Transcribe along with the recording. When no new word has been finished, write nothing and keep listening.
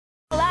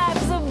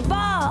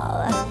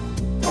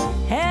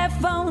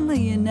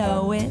you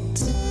know it.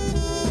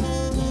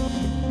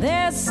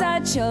 There's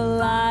such a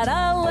lot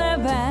of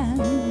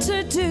living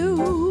to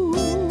do.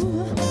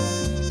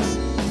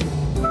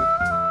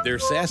 They're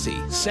sassy,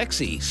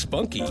 sexy,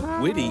 spunky,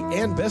 witty,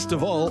 and best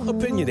of all,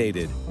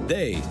 opinionated.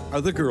 They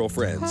are the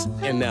Girlfriends.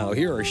 And now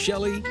here are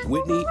Shelley,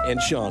 Whitney, and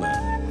Shauna.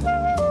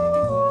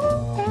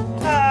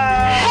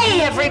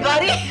 Hey,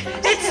 everybody!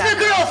 It's the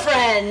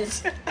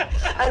Girlfriends!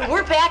 And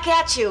we're back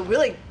at you,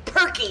 really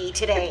perky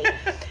today.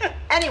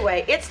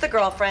 Anyway, it's the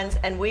Girlfriends,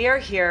 and we are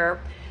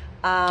here.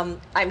 I'm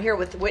here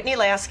with Whitney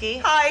Lasky.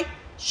 Hi.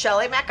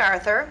 Shelley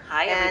MacArthur.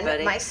 Hi, everybody.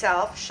 And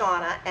myself,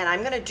 Shauna. And I'm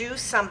going to do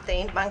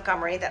something,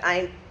 Montgomery, that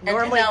I And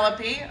normally...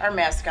 Penelope, our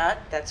mascot.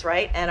 That's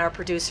right, and our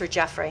producer,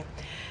 Jeffrey.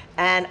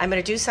 And I'm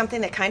going to do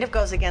something that kind of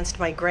goes against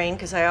my grain,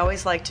 because I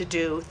always like to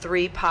do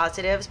 3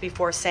 positives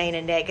before saying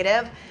a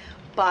negative.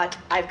 But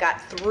I've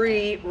got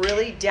 3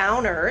 really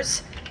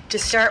downers to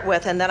start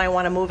with, and then I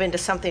want to move into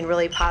something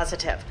really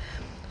positive.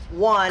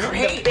 One,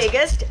 Great.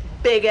 the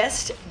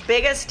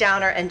biggest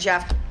downer, and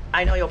Jeff,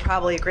 I know you'll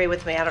probably agree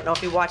with me. I don't know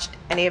if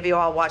any of you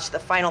all watched the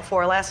Final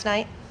Four last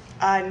night.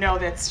 No,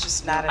 that's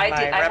just not in my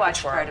repertoire. I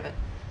watched part of it.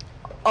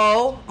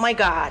 Oh my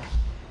God.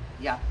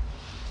 Yeah.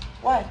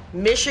 What?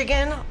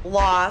 Michigan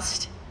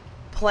lost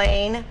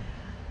playing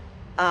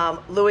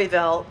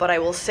Louisville, but I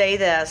will say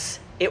this,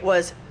 it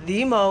was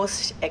the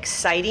most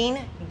exciting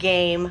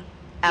game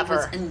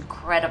ever. It was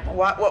incredible.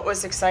 What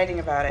was exciting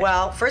about it?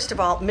 Well, first of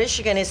all,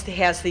 Michigan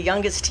has the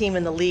youngest team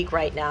in the league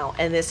right now,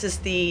 and this is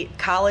the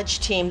college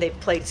team. They've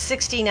played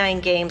 69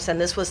 games, and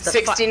this was the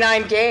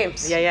 69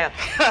 games. Yeah.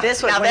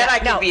 This was Now that I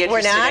could be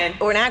interested in.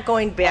 We're not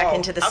going back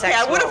into the sex Okay,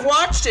 I would have world.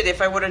 watched it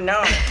if I would have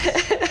known.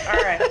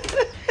 All right.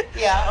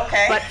 Yeah,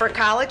 okay. But for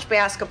college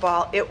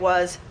basketball, it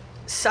was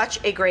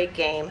such a great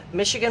game.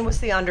 Michigan was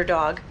the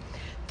underdog.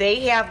 They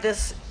have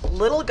this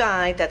little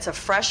guy that's a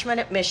freshman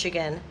at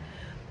Michigan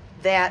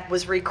that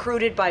was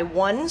recruited by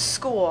one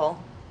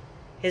school.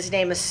 His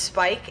name is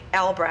Spike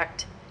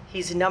Albrecht.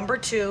 He's number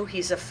 2.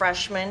 He's a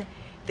freshman.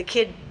 The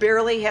kid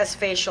barely has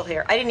facial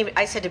hair.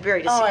 I said to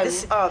Barry,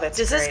 does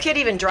this great. kid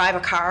even drive a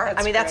car?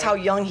 That's That's great. how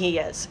young he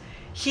is.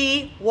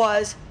 He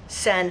was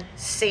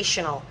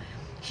sensational.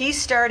 He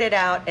started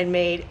out and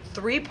made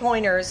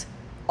 3-pointers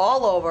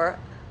all over.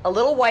 A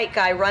little white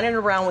guy running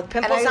around with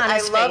pimples on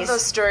his face. I love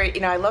those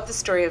story. I love the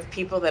story of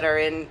people that are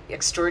in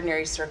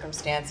extraordinary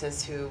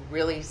circumstances who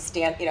really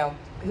stand,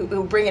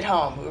 who bring it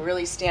home, who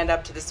really stand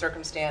up to the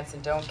circumstance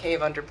and don't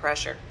cave under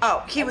pressure.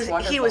 Oh, he That's was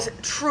wonderful.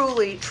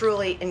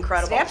 truly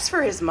incredible. Snaps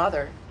for his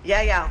mother.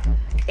 Yeah.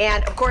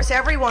 And of course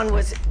everyone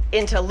was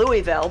into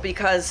Louisville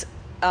because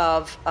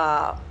of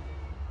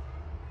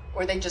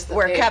Or they just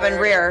where Kevin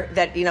Rear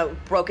that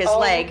broke his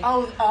leg.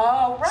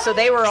 Oh, right. So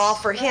they were all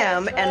for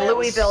him, Right. and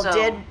Louisville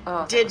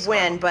that did was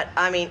win. But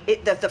I mean,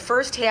 the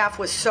first half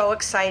was so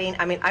exciting.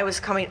 I mean, I was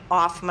coming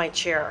off my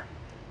chair.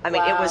 I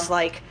mean, it was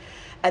like,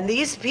 and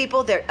these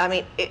people,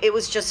 it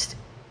was just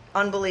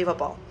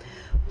unbelievable.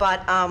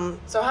 But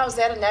So how's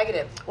that a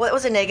negative? well, it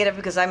was a negative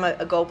because I'm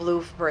a Go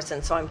Blue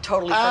person, so I'm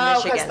totally for Oh,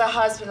 Michigan. because the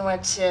husband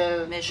went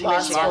to Michigan law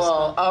Law school.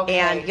 School. Okay.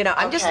 And,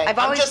 I've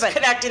always I'm just been-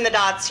 connecting the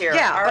dots here.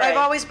 Yeah, All but I've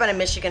right. always been a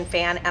Michigan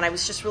fan, and I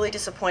was just really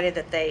disappointed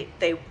that they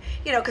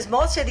because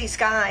most of these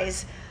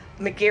guys,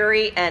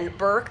 McGarry and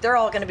Burke, they're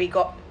all going to be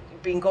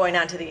going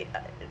on to the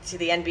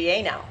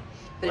NBA now.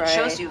 But it Right.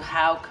 shows you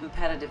how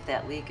competitive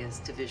that league is,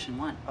 Division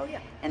One. Oh, yeah.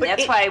 And But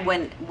that's it- why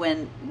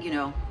when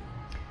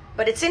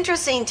But it's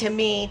interesting to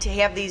me to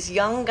have these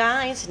young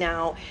guys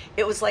now.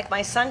 It was like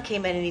my son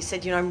came in and he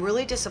said, I'm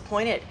really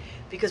disappointed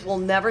because we'll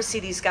never see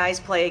these guys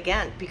play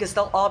again because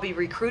they'll all be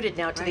recruited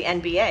now to the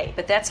NBA.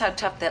 but that's how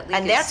tough that league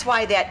And is. that's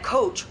why that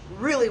coach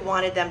really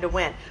wanted them to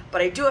win.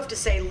 But I do have to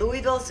say,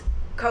 Louisville's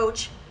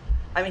coach,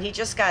 he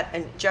just got,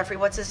 and Jeffrey,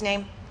 what's his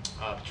name?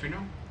 Petrino?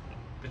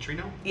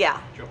 Yeah.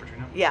 Joe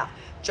Petrino? Yeah,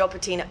 Joe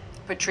Petrino.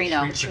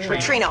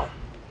 Petrino.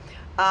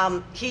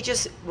 He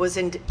just was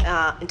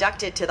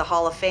inducted to the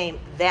Hall of Fame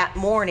that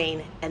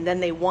morning, and then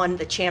they won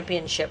the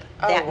championship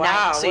that wow,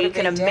 night. So what a you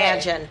can big day.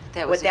 imagine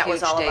That was what that a huge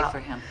was all day about. for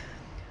him.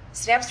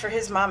 Snaps for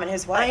his mom and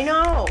his wife.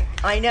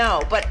 I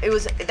know, but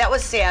that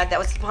was sad. That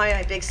was probably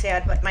my big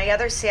sad. But my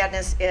other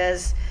sadness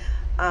is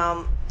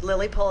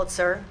Lily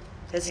Pulitzer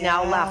has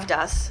now left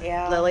us.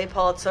 Yeah. Lily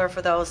Pulitzer,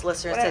 for those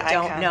listeners What an that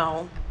don't icon.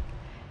 know,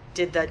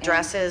 did the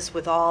dresses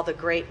with all the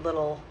great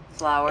little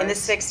Flowers. In the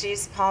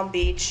 60s, Palm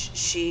Beach,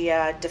 she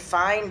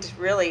defined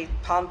really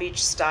Palm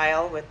Beach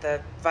style with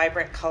the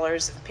vibrant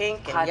colors of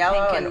pink and Hot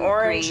yellow pink and and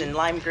orange green. and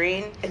lime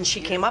green. And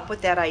she came up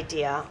with that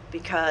idea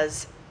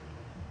because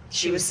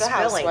she was the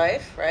spilling.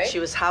 housewife, right? She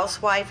was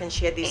housewife, and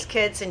she had these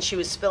kids, and she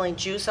was spilling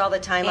juice all the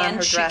time on her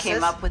and she dresses.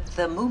 came up with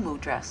the moo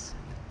dress.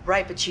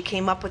 Right, but she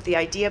came up with the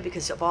idea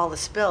because of all the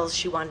spills.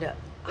 She wanted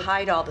to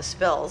hide all the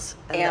spills.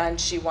 And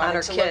she on wanted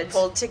her to kids. look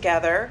pulled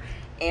together.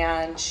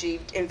 And she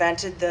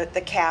invented the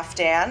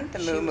caftan, the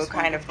She moo was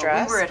kind of wonderful.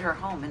 dress. We were at her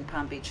home in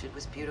Palm Beach. It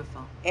was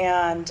beautiful.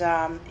 And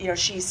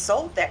she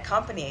sold that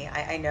company.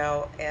 I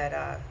know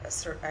at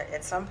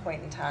some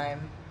point in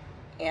time,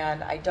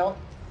 and I don't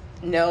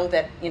know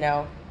that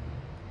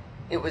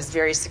it was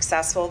very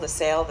successful, the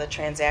sale, the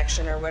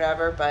transaction or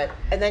whatever, but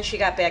And then she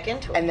got back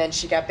into it. and then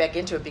she got back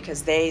into it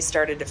because they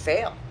started to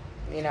fail,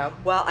 you know.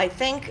 Well, I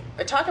think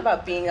But talk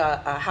about being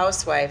a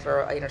housewife,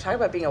 or talk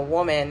about being a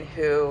woman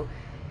who,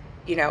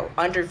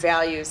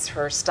 undervalues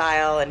her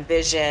style and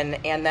vision,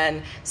 and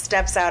then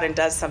steps out and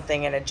does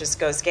something and it just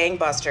goes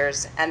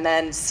gangbusters, and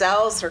then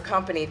sells her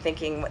company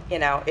thinking,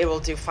 it will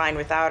do fine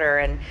without her,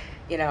 and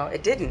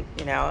it didn't.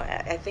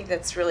 I think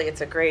that's really,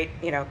 it's a great,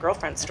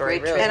 girlfriend story,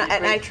 great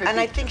really. tribute. and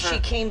I to think her. she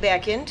came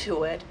back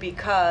into it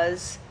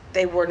because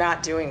They were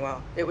not doing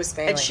well. It was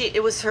failing. and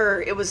it was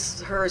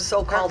her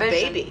so-called Her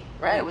vision. baby.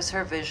 Right. It was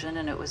her vision,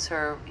 and it was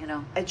her,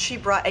 And she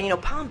brought,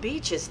 and Palm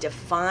Beach is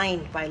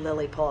defined by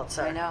Lily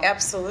Pulitzer. I know.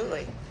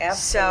 Absolutely. So,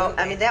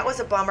 Absolutely. I mean, that was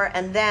a bummer.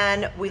 And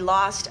then we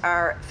lost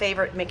our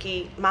favorite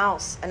Mickey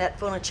Mouse. Annette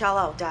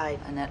Funicello died.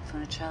 Annette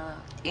Funicello.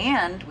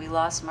 And we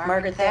lost Margaret,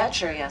 Margaret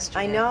Thatcher, Thatcher. yesterday.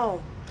 I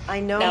know.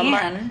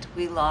 And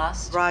we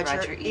lost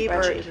Roger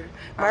Ebert.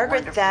 our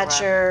Margaret wonderful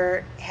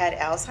Thatcher had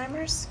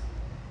Alzheimer's, Roger.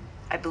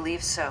 I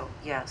believe so,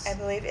 yes. I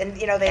believe, and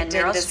they And didn't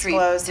Meryl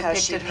disclose Streep how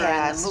she depicted her in the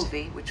passed.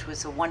 movie, which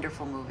was a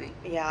wonderful movie.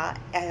 Yeah,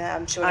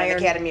 and she won an Iron-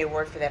 Academy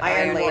Award for that.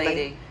 Iron Iron Lady.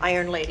 Lady.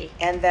 Iron Lady.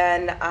 And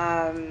then,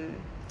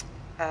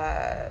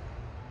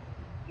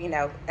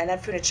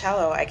 Annette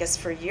Funicello, I guess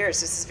for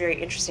years, this is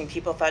very interesting.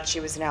 People thought she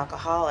was an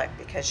alcoholic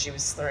because she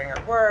was slurring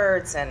her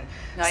words and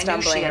No, I knew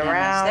stumbling she had MS.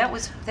 around. That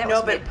was no,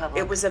 made but public.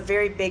 it was a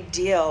very big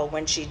deal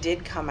when she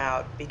did come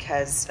out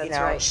because That's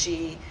right.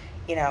 she,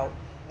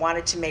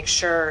 wanted to make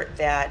sure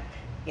that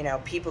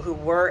people who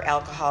were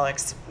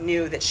alcoholics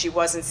knew that she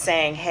wasn't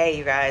saying, "Hey,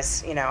 you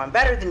guys, I'm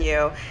better than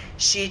you."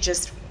 She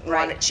just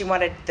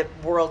wanted the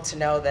world to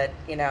know that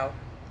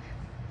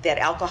that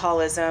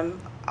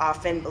alcoholism,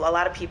 often a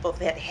lot of people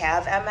that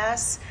have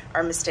MS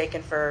are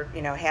mistaken for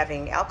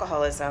having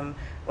alcoholism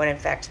when in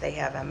fact they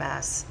have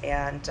MS,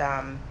 and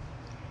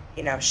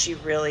she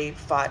really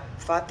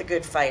fought the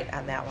good fight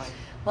on that one.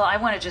 Well, I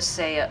want to just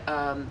say,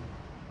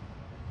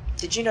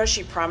 Did you know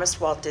she promised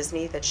Walt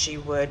Disney that she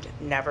would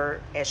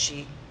never, as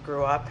she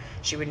grew up,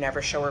 she would never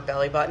show her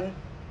belly button?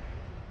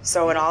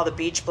 So in all the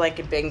Beach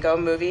Blanket Bingo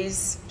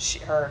movies,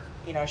 she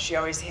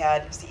always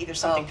had either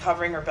something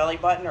covering her belly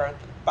button or the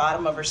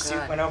bottom of her suit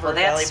God. went over well,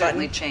 her belly that's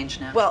certainly button.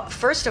 changed now. Well,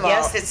 first of all,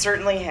 Yes, it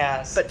certainly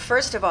has. but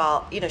first of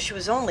all, she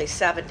was only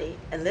 70.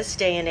 In this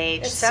day and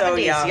age, It's so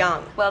 70 is young.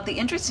 young. Well, the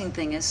interesting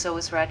thing is, so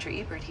was Roger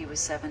Ebert. He was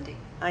 70.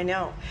 I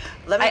know.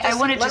 Let me I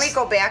wanna let me just-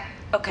 go back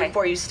Okay.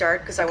 before you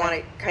start because I Okay. want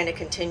to kind of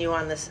continue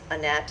on this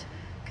Annette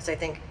because I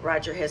think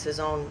Roger has his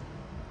own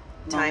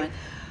time.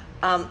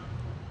 Moment.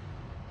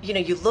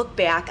 You look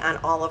back on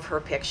all of her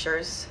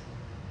pictures,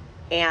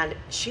 and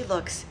she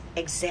looks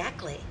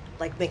exactly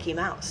like Mickey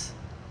Mouse.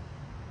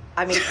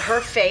 I mean, her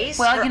face.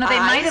 Well, her they eyes,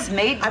 might have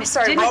made. I'm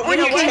sorry, didn't- what were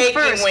you came taking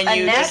first, when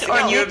you Annette or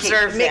when you Mickey?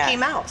 observed Mickey that?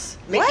 Mouse.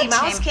 What? Mickey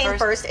Mouse Came came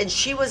first? first, and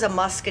she was a No,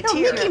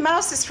 musketeer. Mickey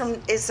Mouse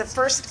is the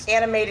first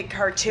animated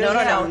cartoon. No,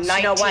 from Snow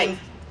 19 White.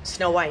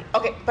 Snow White.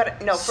 Okay,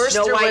 but no, first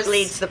Snow there White was,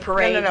 leads the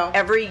parade No.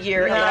 every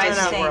year No, in no, the no.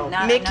 Disney Saying World.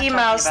 not- I'm Mickey talking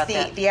Mouse, about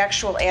that. the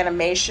actual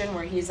animation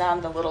where he's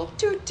on the little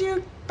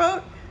toot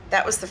boat,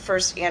 that was the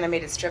first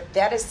animated strip.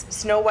 That is,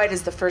 Snow White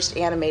is the first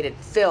animated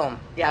film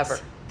Yes,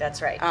 ever.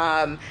 that's right.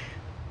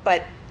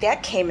 But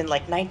that came in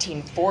like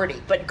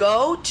 1940. But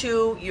go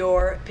to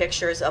your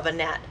pictures of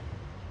Annette,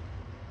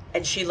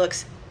 and she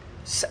looks,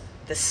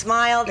 the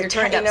smile, the You're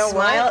turned trying- up you know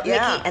smile, what? Mickey,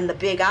 Yeah. and the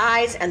big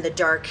eyes, and the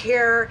dark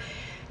hair.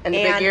 And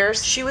the big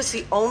ears. She was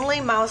the only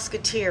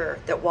Mouseketeer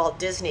that Walt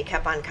Disney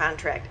kept on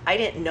contract. I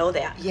didn't know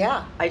that.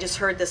 Yeah. I just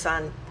heard this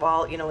on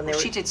when they were.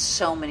 She did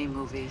so many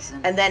movies.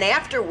 And then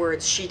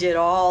afterwards, she did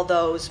all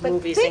those But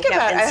movies. think and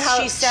kept, about and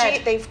how she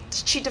said,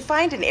 she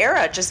defined an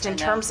era just in I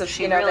know. terms of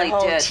She the really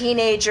whole did.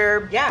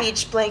 teenager Yeah.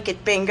 beach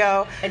blanket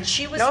bingo. And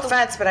she was no the-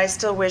 offense, but I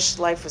still wish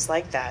life was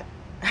like that.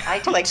 I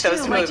do like too,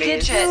 those like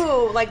movies. Gidget.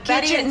 Ooh, like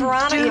Betty Gidget and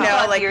Veronica. Dune You know,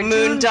 Buggy like or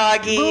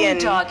Moondoggy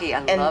and Moondoggy.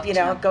 I loved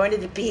him. going to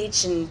the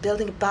beach and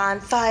building a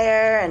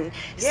bonfire and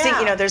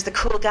Yeah. there's the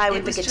cool guy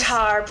with the was just-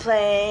 guitar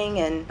playing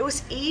and It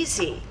was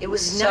easy. It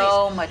was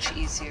so nice. much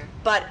easier.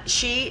 But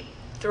she,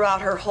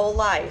 throughout her whole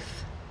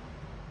life,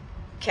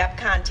 kept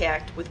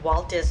contact with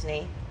Walt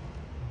Disney,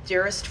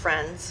 dearest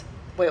friends.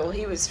 well,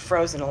 he was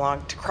frozen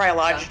along to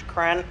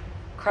Cryogenically.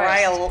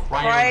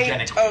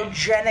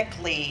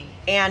 cryogenically.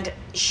 And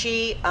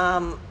she,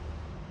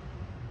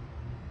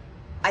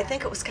 I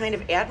think it was kind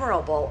of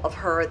admirable of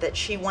her that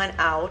she went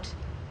out,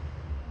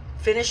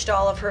 finished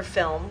all of her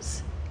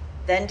films,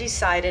 then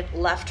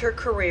left her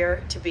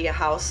career to be a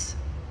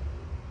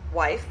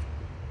housewife,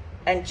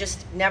 and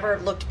just never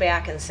looked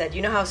back and said,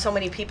 you know how so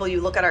many people,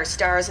 you look at our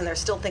stars and they're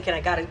still thinking,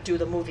 I got to do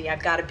the movie,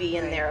 I've got to be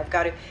in there, I've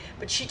got to,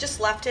 but she just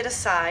left it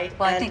aside.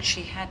 Well, I and- think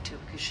she had to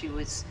because she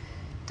was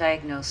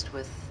diagnosed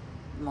with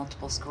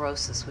multiple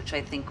sclerosis, which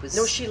I think was.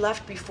 No, she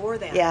left before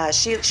that. Yeah,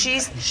 she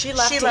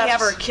left to have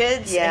her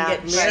kids and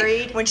get right.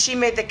 married. When she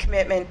made the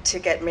commitment to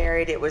get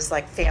married, it was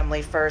like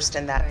family first,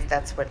 and Right.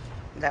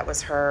 that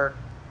was her.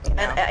 You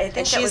know. And I think and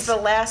that she's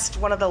was-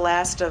 one of the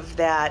last of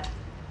that.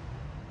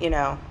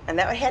 And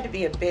that had to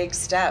be a big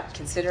step,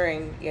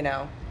 considering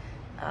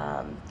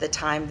the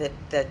time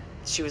that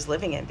she was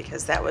living in,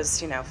 because that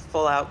was,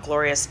 full out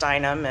Gloria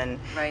Steinem, and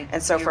Right.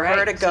 and so You're for her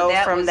right. to So go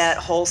that from was- that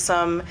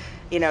wholesome,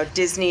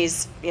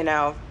 Disney's,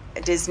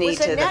 Disney Was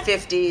to the Annette-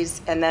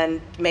 50s, and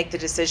then make the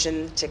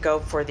decision to go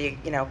for the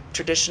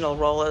traditional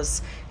role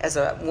as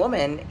a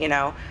woman,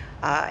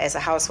 as a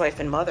housewife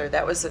and mother,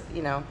 that was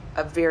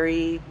a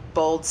very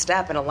bold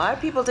step, and a lot of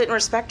people didn't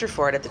respect her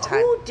for it at the time.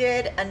 Who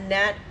did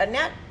Annette?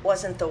 Annette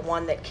wasn't the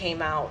one that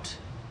came out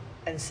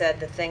and said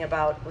the thing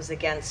about was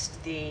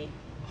against the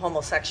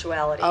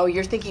homosexuality. Oh,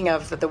 you're thinking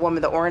of the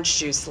woman, the orange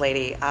juice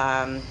lady.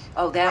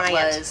 Oh, that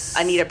Bryant. was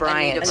Anita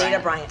Bryant. Anita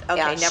Bryant. Okay,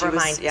 Yeah, she never was-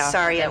 mind. yeah.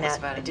 Sorry, That was Annette.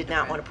 about I did Anita not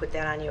Bryant. want to put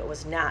that on you. It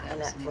was not That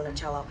was Annette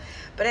Anita. Funicello.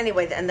 But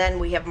anyway, and then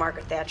we have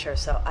Margaret Thatcher.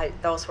 So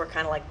those were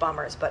kind of like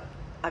bummers. But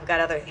I've got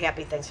other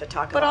happy things to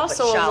talk But about.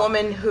 also a Shell.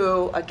 woman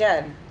who,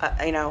 again,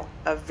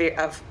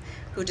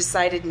 who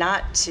decided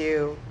not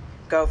to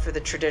go for the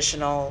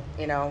traditional,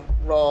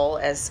 role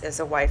as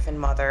a wife and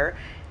mother,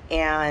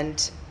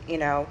 and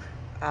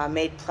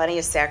made plenty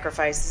of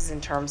sacrifices in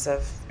terms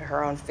of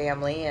her own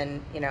family,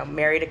 and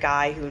married a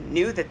guy who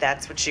knew that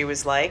that's what she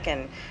was like,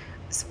 and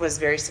was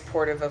very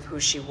supportive of who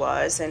she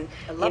was, and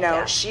I love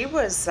that. she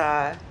was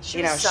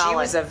She was she solid.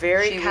 was a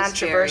very She was very-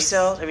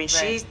 controversial. I mean,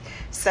 she right.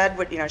 said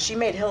what she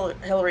made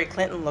Hillary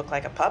Clinton look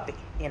like a puppy.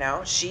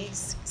 She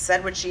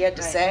said what she had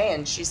to Right. say,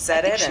 and she I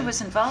said think it. she and,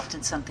 was involved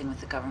in something with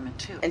the government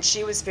too. and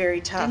she was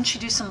very tough. Didn't she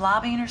do some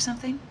lobbying or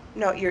something?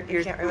 No, you're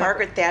can't remember.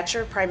 Margaret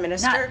Thatcher, Prime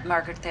Minister. Not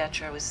Margaret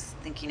Thatcher. I was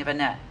thinking of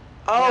Annette.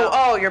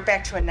 Oh, you're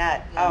back to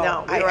Annette. Oh,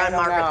 No, we were on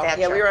don't Margaret know.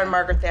 Thatcher. Yeah, we were on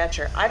Margaret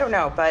Thatcher. I don't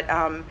know, but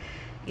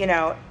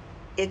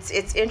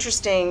it's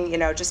interesting,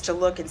 just to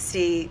look and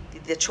see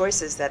the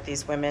choices that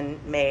these women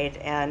made,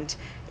 and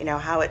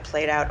how it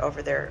played out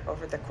over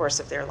the course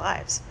of their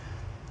lives.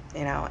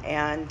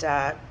 And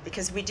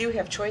because we do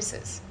have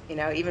choices,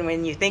 even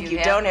when you think You you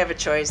have- don't have a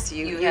choice,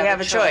 you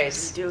have a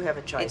choice. You do have a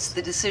It's choice.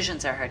 the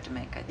decisions are hard to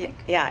make, I think.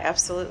 Yeah,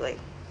 absolutely.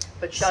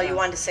 But Shell, you So-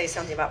 wanted to say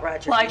something about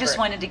Roger Well, I Ebert. just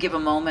wanted to give a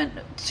moment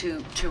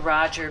to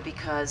Roger,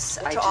 because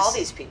to all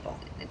these people.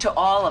 to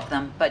all of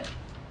them, but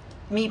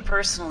me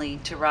personally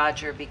to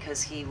Roger,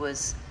 because he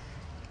was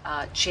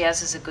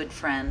Chaz is a good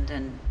friend,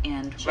 and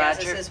Chaz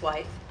Roger is his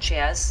wife.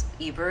 Chaz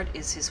Ebert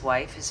is his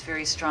wife, his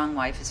very strong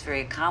wife, his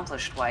very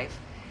accomplished wife,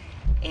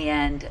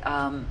 and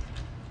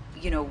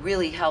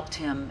really helped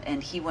him,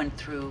 and he went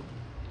through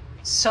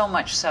so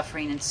much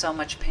suffering and so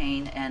much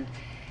pain, and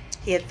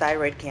He had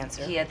thyroid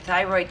cancer. he had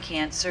thyroid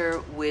cancer,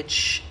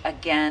 which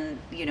again,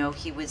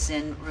 he was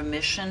in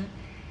remission,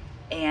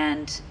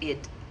 and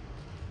it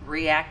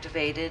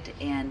reactivated,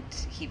 and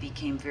he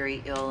became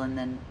very ill, and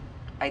then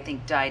I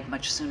think died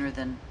much sooner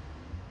than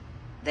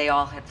they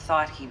all had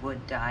thought he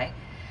would die.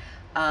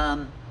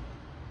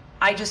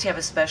 I just have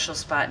a special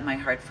spot in my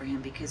heart for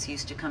him, because he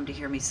used to come to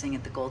hear me sing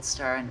at the Gold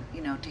Star, and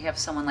to have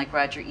someone like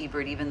Roger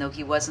Ebert, even though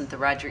he wasn't the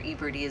Roger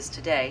Ebert he is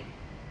today,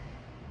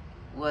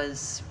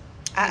 was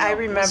I was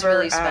remember,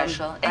 really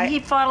special, and he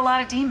fought a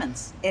lot of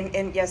demons.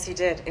 And yes, he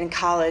did. In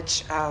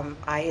college,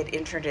 I had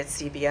interned at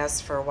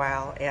CBS for a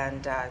while,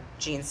 and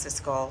Gene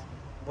Siskel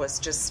was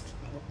just,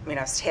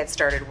 had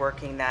started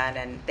working then,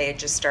 and they had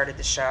just started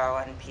the show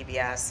on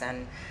PBS,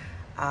 and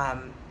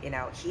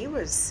he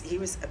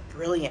was a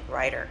brilliant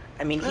writer.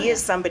 I mean, he Brilliant.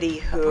 is somebody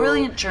who, A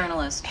brilliant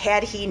journalist.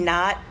 had he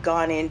not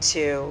gone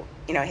into,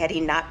 had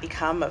he not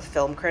become a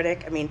film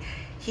critic, I mean,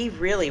 he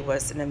really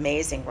was an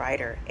amazing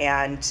writer,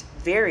 and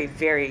very,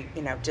 very,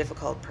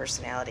 difficult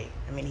personality.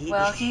 I mean, he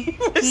was,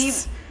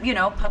 he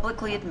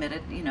publicly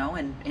admitted,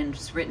 and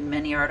has written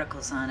many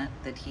articles on it,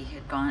 that he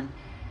had gone,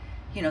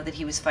 that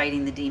he was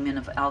fighting the demon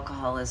of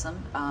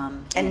alcoholism.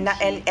 and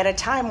at a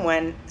time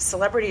when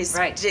celebrities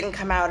Right. didn't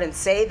come out and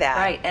say that.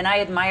 Right, and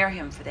I admire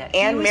him for that.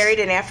 He And was- married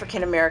an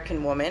African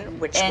American woman,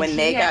 which And when he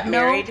they had got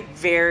no- married,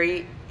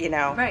 very,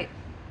 right,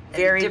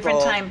 very at a different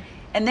bold. time,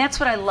 and that's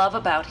what I love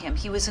about him.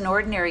 He was an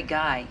ordinary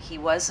guy. He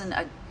wasn't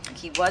a.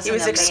 He wasn't. He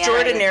was a man.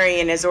 extraordinary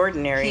in his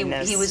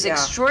ordinariness. He was yeah.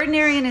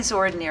 extraordinary in his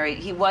ordinary.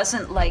 He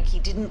wasn't like, he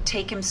didn't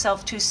take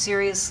himself too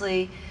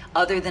seriously,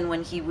 other than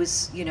when he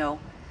was,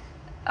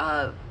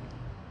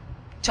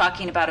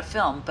 talking about a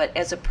film. But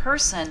as a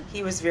person,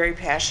 He was very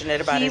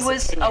passionate about he his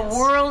was opinions. a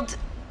world.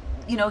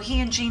 He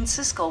and Gene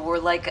Siskel were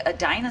like a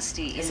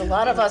dynasty. As in, a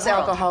lot in of the us world.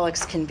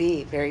 alcoholics can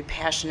be very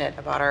passionate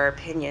about our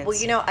opinions.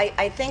 Well,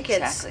 I think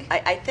Exactly.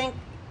 I think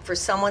for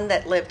someone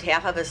that lived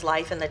half of his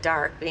life in the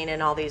dark, being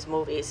in all these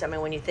movies, I mean,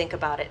 when you think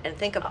about it, and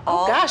think of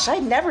all. Oh gosh, I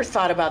never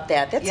thought about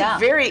that. That's Yeah. a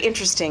very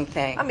interesting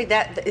thing. I mean,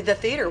 the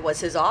theater was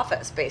his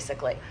office,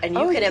 basically. And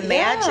you Oh, can yeah.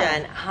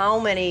 imagine how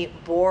many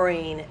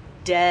boring,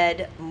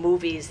 dead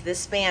movies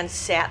this man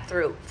sat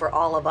through for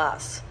all of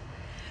us.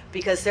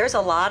 Because there's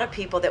a lot of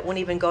people that wouldn't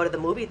even go to the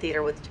movie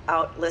theater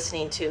without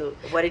listening to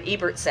what did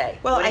Ebert say?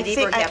 Well, what I did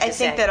think Ebert have I to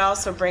think say? that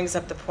also brings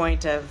up the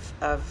point of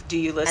do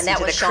you listen that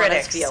to was the Shauna's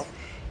critics? view.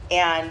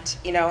 And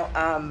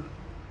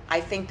I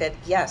think that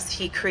yes,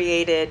 he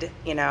created.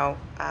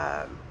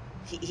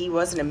 He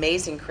was an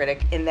amazing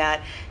critic in that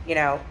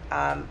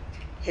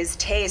his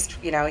taste,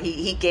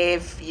 he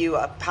gave you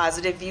a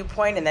positive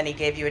viewpoint, and then he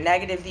gave you a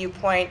negative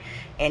viewpoint,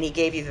 and he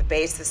gave you the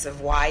basis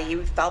of why he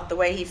felt the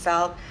way he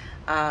felt,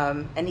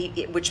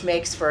 which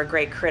makes for a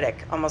great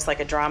critic, almost like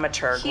a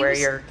dramaturg, He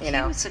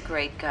was a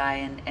great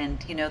guy, and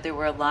there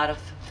were a lot of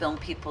film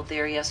people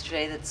there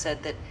yesterday that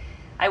said that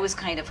I was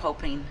kind of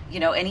hoping,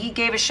 and he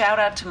gave a shout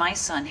out to my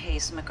son,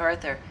 Hayes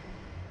MacArthur.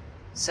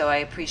 So I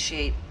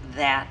appreciate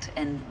that.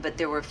 But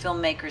there were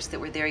filmmakers that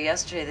were there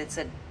yesterday that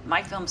said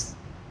my films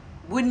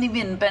wouldn't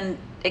even been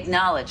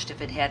acknowledged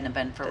if it hadn't have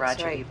been for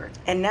Roger Ebert.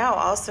 And now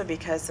also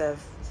because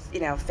of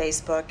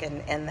Facebook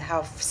and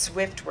how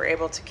swift we're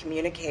able to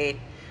communicate,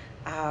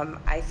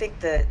 I think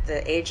the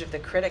age of the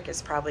critic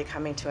is probably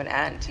coming to an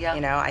end.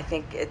 Yeah. I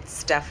think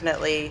it's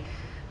definitely.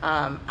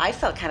 I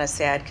felt kind of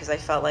sad because I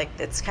felt like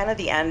it's kind of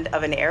the end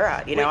of an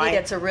era. Whitney,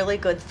 that's a really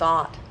good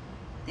thought.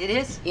 It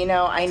is. It's a good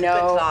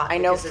thought, I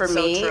know because for it's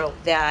so me true.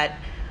 that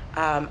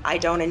I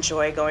don't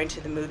enjoy going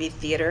to the movie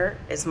theater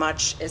as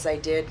much as I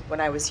did when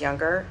I was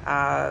younger.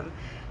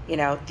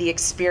 The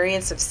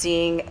experience of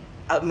seeing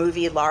a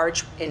movie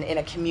large in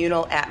a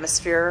communal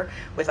atmosphere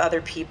with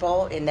other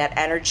people in that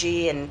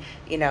energy, and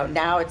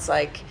now it's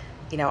like,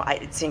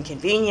 it's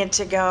inconvenient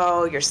to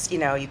go.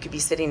 You could be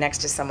sitting next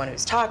to someone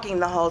who's talking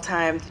the whole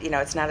time.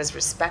 It's not as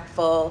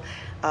respectful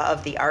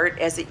of the art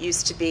as it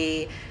used to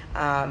be.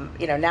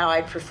 Now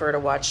I prefer to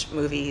watch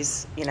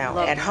movies,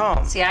 at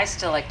home. See, I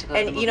still like to go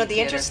to the movie the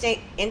theater.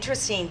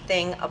 interesting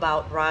thing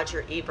about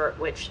Roger Ebert,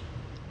 which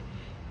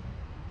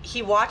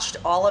he watched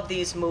all of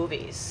these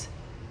movies,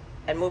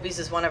 and movies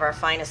is one of our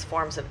finest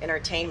forms of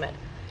entertainment.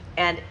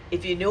 And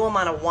if you knew him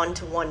on a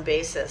one-to-one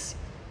basis,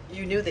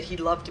 you knew that he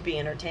loved to be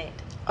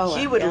entertained. Oh,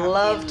 he would yeah.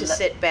 love to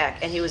sit back,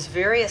 and he was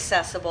very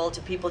accessible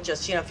to people.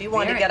 Just if you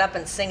wanted to Very. get up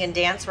and sing and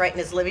dance right in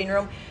his living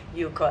room,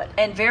 you could.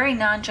 And very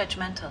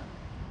non-judgmental.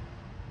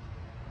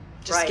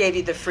 Just Right. gave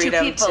you the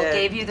freedom Two people to.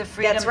 gave you the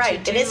freedom That's right.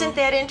 to do... And isn't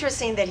that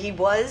interesting that he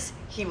was,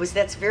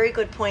 that's a very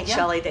good point, Yeah.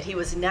 Shelley, that he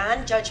was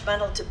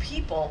non-judgmental to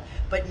people,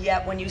 but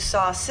yet when you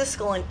saw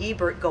Siskel and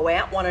Ebert go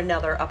at one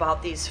another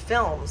about these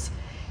films,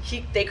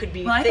 they could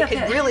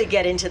really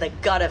get into the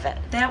gut of it.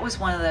 That was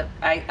one of the,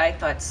 I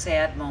thought,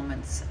 sad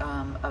moments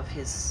of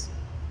his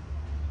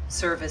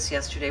service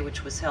yesterday,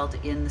 which was held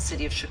in the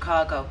city of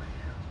Chicago,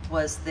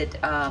 was that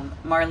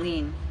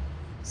Marlene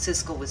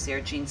Siskel was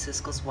there, Gene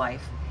Siskel's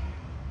wife,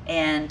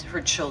 and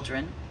her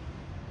children.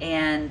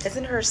 And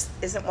Isn't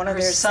one of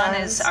her their son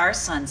sons? is our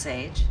son's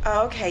age.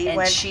 Oh, okay.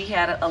 And she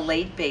had a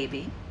late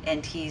baby,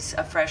 and he's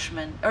a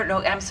freshman, or no,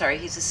 I'm sorry,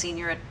 he's a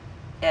senior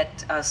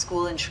at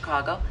school in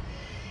Chicago.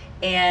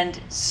 And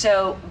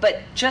so,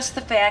 but just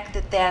the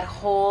fact that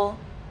whole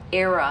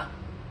era,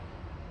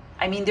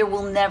 I mean, there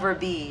will never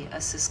be a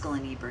Siskel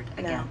and Ebert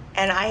again. No.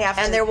 And I have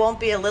to. And there won't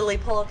be a Lily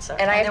Pulitzer.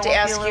 And I have there to won't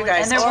ask be a you Lily-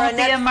 guys. And there or won't a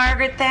be a Net-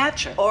 Margaret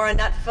Thatcher. or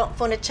Annette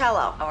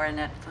Funicello. Or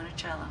Annette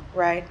Funicello.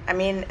 Right. I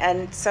mean,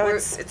 and so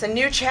it's a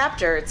new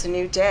chapter. It's a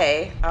new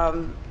day.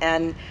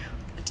 And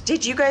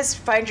did you guys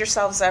find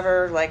yourselves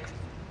ever like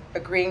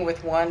agreeing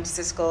with one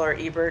Siskel or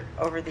Ebert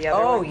over the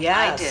other? Oh, one?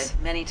 yes. I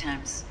did, many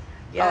times.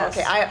 Yes.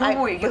 Oh, okay.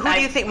 Who were you? But who do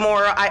you think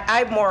more?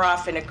 I more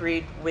often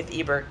agreed with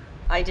Ebert,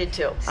 I did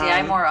too. See,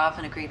 I more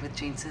often agreed with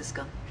Gene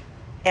Siskel.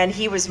 and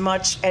he was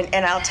much. And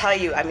I'll tell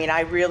you, I mean,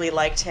 I really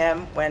liked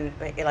him when,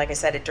 like I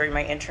said, during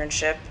my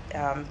internship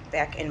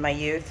back in my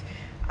youth.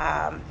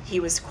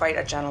 He was quite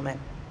a gentleman,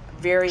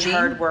 very Gene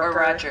hard worker.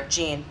 or Roger?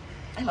 Gene.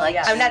 I liked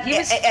yeah. him. I'm not. He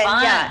was and,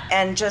 fun. Yeah,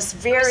 and just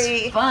very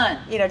He was fun.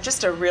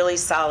 Just a really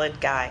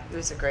solid guy. He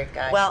was a great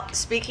guy. Well,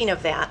 speaking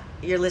of that,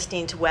 you're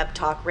listening to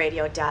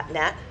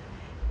webtalkradio.net.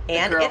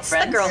 And it's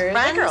the Girlfriends.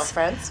 girlfriends. The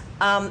girlfriends.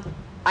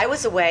 I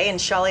was away,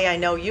 and Shelley, I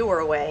know you were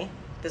away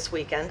this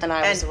weekend. And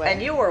I was away.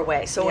 And you were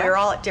away, so we Yeah. were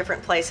all at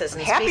different places.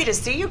 And Happy to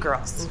see you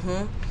girls.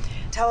 Mm-hmm.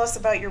 Tell us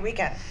about your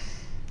weekend.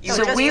 You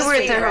So were we just were at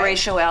this the week, right?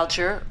 Horatio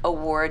Alger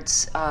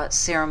Awards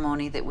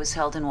ceremony that was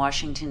held in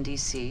Washington,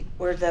 D.C.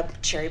 Were the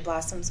cherry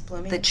blossoms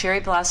blooming? The cherry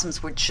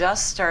blossoms were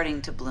just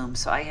starting to bloom,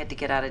 so I had to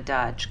get out of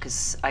Dodge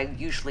because I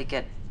usually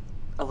get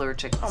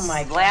allergic. Oh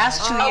my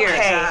Last 2 years.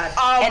 Okay.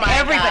 Oh And my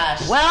everybody,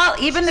 gosh. well,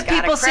 even the got a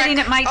people crack. sitting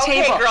at my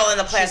Okay, table. girl in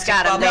the plastic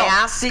got a bubble.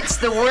 mask. It's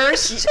the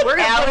worst We're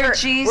gonna put her-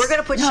 allergies. we're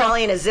gonna put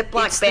Shelley in a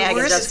Ziploc It's the bag and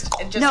worst- just-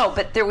 just no,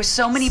 but there were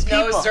so many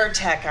Snow people.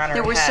 Zyrtec on her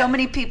There were head. so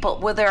many people.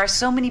 Well, there are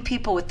so many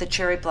people with the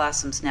cherry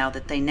blossoms now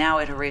that they now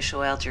at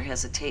Horatio Alger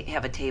has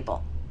have a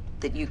table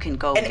that you can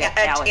go An get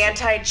allergy.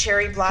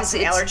 anti-cherry blossom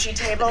It's- allergy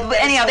table? But That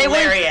is anyhow,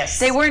 hilarious.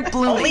 they weren't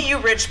blooming. Only you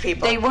rich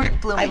people. They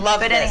weren't blooming. I love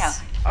but this. anyhow.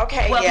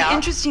 Okay, Well, yeah. the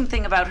interesting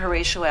thing about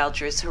Horatio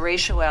Alger is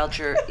Horatio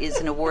Alger is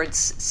an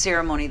awards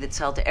ceremony that's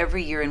held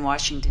every year in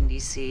Washington,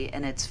 D.C.,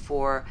 and it's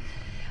for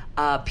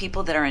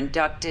people that are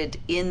inducted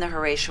in the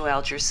Horatio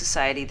Alger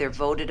Society. They're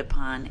voted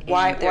upon. and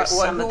Why? there's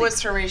some Who of the-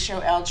 was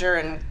Horatio Alger,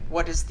 and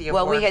what is the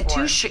award Well, we had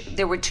for?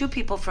 there were two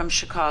people from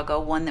Chicago.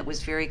 One that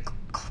was very,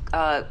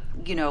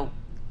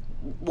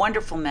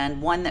 wonderful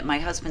men. One that my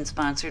husband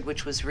sponsored,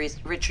 which was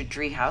Richard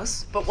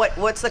Driehaus. But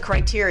what's the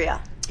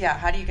criteria? Yeah,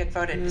 how do you get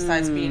voted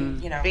besides being,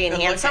 Being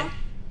good handsome? looking?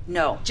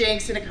 No,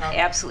 Jinx in a cup.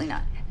 absolutely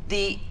not.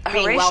 The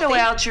Being Horatio wealthy?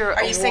 Alger Award.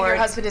 Are you saying your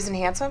husband isn't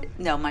handsome?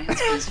 No, my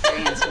husband is very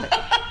handsome.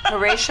 But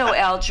Horatio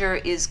Alger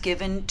is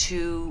given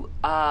to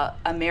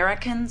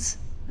Americans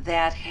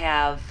that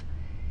have,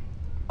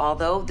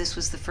 although this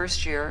was the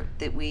first year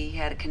that we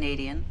had a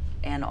Canadian,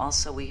 and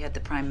also we had the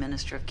Prime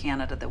Minister of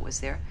Canada that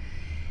was there,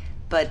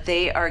 but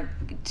they are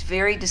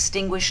very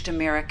distinguished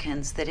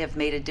Americans that have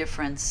made a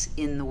difference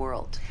in the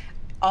world.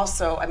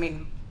 Also, I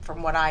mean,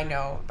 from what I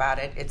know about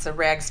it, it's a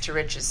rags to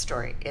riches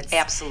story. It's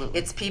Absolutely.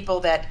 It's people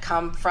that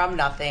come from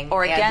nothing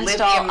Or and against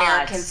live all the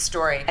American odds.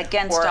 story.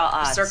 Against or all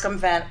odds.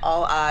 circumvent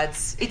all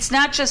odds. It's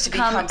not just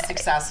become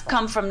successful.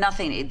 come from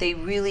nothing. They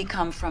really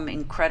come from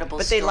incredible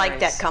But stories. they like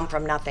that come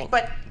from nothing.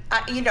 But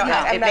I'm it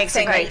not makes a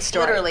saying great that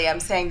story. literally. I'm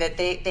saying that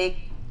they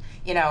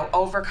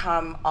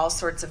overcome all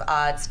sorts of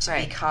odds to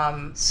Right.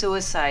 become.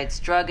 Suicides,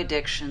 drug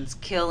addictions,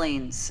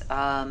 killings,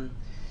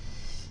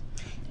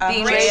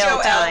 being Horatio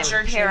jailed time,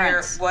 Alger Jr.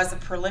 parents. was a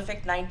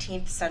prolific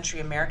 19th century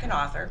American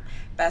author,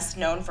 best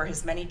known for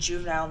his many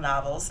juvenile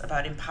novels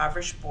about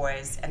impoverished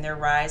boys and their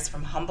rise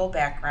from humble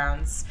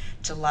backgrounds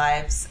to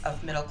lives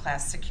of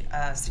middle-class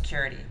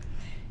security.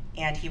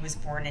 And he was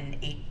born in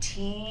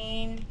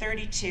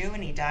 1832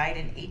 and he died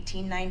in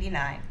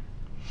 1899.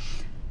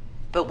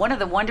 But one of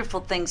the wonderful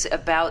things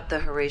about the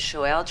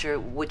Horatio Alger,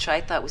 which I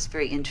thought was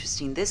very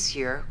interesting this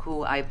year,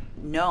 who I've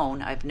known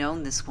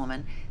this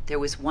woman. There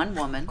was one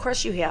woman Of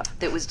course you have.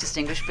 that was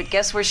distinguished, but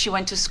guess where she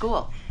went to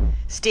school?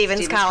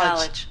 Stevens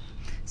College.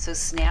 So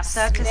snaps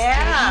out to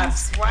Snaps,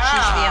 Stevens.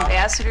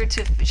 wow.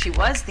 She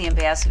was the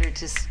ambassador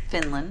to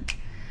Finland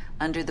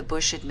under the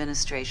Bush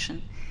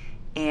administration.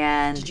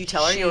 And Did you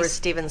tell her you were she's-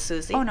 Stephen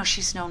Susie? Oh no,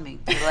 she's known me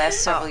for the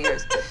last several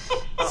years.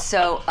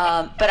 So,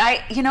 but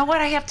you know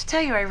what? I have to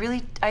tell you,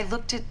 I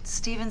looked at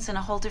Stevens in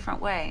a whole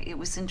different way. It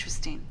was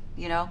interesting,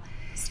 you know.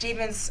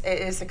 Stevens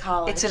is a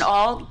college. It's an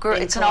all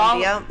In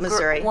Columbia,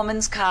 Missouri.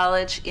 women's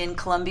college in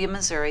Columbia,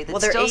 Missouri. That's Well,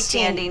 there are still 18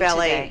 standing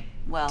ballet today.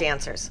 Well,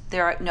 dancers.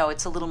 There are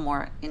it's a little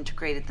more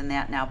integrated than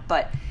that now,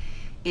 but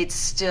it's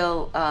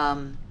still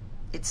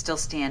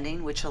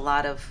standing, which a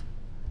lot of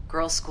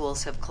girls'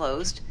 schools have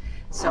closed.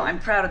 So I'm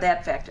proud of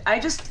that fact. I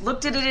just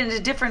looked at it in a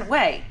different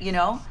way, you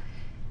know.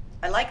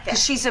 I like that.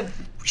 Because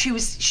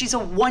she's a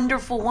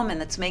wonderful woman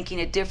that's making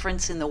a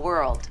difference in the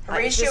world.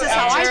 Horatio This is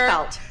how I Alger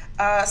felt.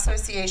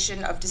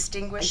 Association of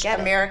Distinguished I get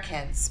it.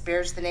 Americans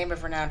bears the name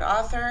of renowned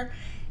author,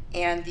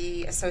 and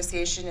the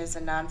association is a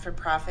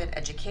non-for-profit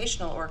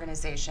educational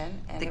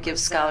organization. And That it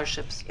gives was,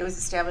 scholarships. It was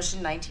established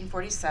in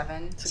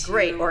 1947. It's a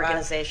great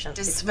organization. It's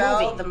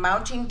Dispel moving. the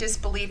mounting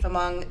disbelief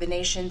among the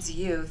nation's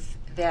youth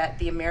that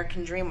the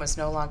American dream was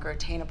no longer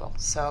attainable.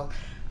 So,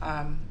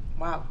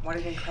 wow, what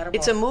an incredible...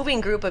 It's a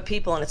moving group of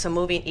people, and it's a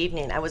moving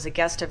evening. I was a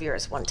guest of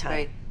yours one time.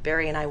 Right.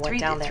 Barry and I went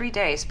down there. 3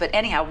 days. But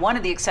anyhow, one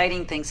of the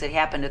exciting things that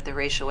happened at the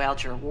Horatio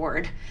Alger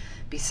Award,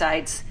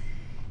 besides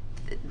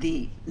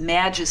the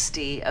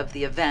majesty of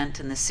the event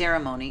and the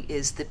ceremony,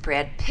 is that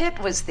Brad Pitt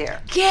was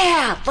there.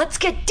 Yeah, let's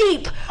get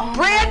deep.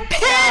 Brad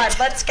Pitt. God,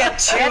 let's get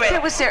to Brad it.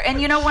 Pitt was there, and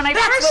you know when I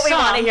That's first what we saw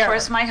wanna him, hear. of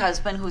course, my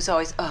husband, who's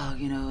always,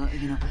 you know.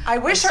 I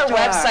wish our star.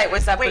 website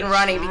was up Wait, and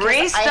running because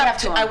raced I up have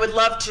to to. him. I would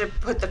love to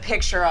put the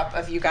picture up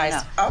of you guys.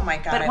 No. Oh my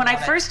God! But when I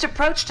love it. first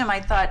approached him, I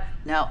thought,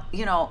 now,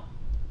 you know,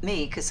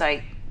 me, because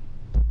I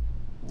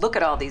look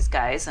at all these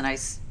guys and I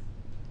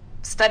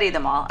study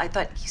them all, I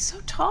thought, he's so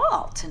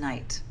tall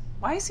tonight.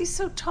 Why is he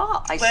so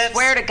tall? I Lifts.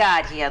 swear to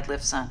God he had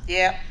lifts on.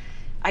 yeah,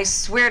 I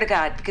swear to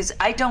God, because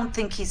I don't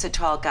think he's a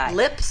tall guy.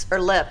 Lips or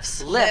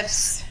lifts?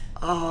 Lifts.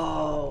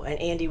 Oh, and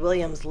Andy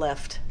Williams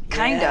lift.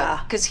 Kind Yeah.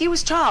 of. Because he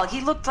was tall. He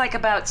looked like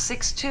about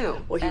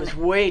 6'2". Well, he and was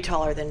way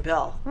taller than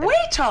Bill. way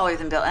taller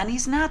than Bill, and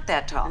he's not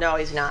that tall. No,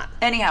 he's not.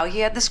 Anyhow,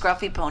 he had the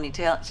scruffy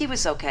ponytail. He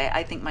was okay.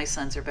 I think my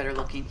sons are better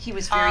looking. He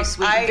was very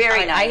sweet, I-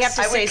 very I- nice. I have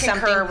to I say would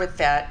concur something. with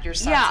that. Your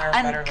sons Yeah, are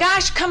and better.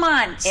 gosh, come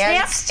on,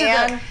 snaps to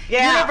and- the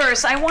yeah.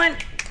 universe. I want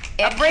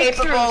a and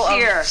breakthrough capable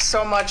here. of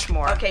so much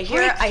more. Okay,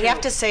 here I Breakthrough.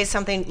 have to say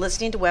something.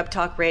 Listening to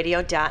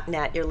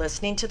webtalkradio.net, you're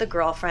listening to the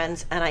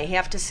Girlfriends, and I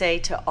have to say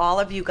to all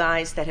of you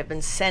guys that have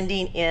been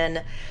sending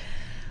in,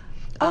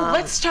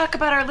 Let's talk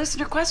about our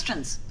listener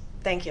questions.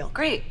 thank you.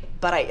 Great.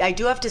 But I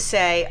do have to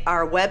say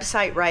our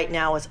website right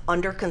now is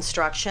under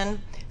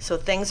construction, so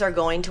things are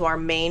going to our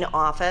main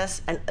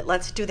office, and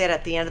let's do that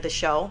at the end of the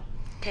show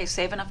Okay,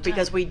 save enough time.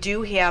 because we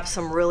do have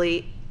some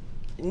really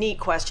neat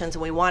questions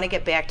and we want to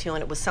get back to,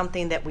 and it was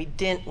something that we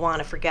didn't want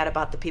to forget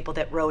about the people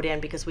that wrote in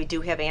because we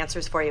do have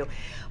answers for you.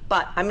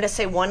 But I'm going to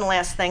say one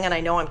last thing, and I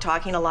know I'm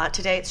talking a lot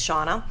today. It's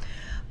Shauna.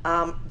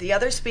 The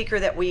other speaker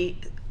that we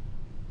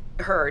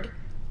heard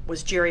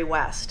was Jerry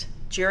West.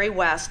 Jerry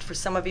West, for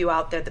some of you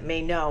out there that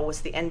may know,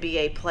 was the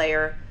NBA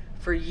player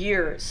for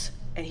years,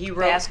 and he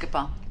wrote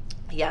basketball.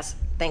 Yes,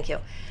 thank you.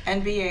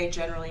 NBA,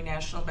 generally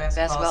National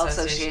Basketball, Basketball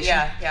Association.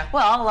 Yeah.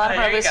 Well, a lot of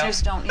There our you go.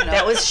 listeners don't, you know.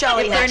 That was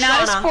Shelley. If they're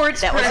not a Shauna.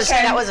 sports that was person,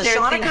 that was a they're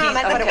Shauna thinking,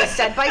 comment, but it was okay.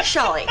 said by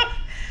Shelley.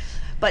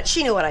 But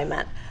she knew what I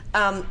meant.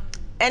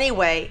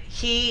 Anyway,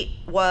 he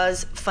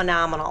was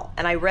phenomenal,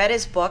 and I read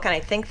his book, and I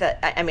think that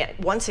I mean,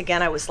 once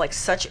again, I was like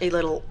such a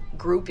little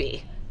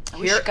groupie. I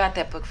wish you got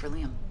that book for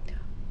Liam.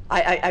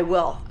 I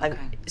will. Okay.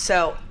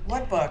 So,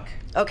 What book?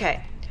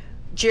 okay.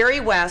 Jerry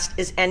West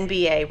is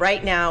NBA.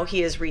 Right now,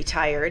 he is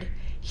retired.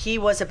 He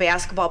was a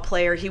basketball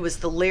player. He was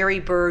the Larry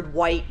Bird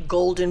White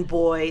Golden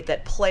Boy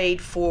that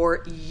played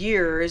for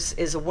years,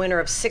 is a winner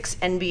of 6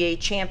 NBA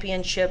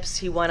championships.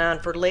 He went on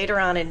for later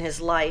on in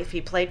his life.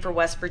 He played for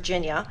West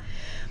Virginia.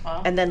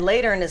 Wow. And then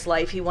later in his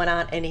life, he went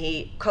on and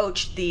he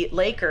coached the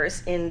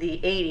Lakers in the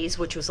 80s,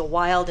 which was a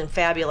wild and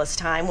fabulous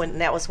time.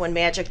 That was when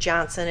Magic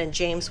Johnson and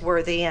James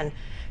Worthy and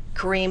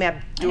Kareem And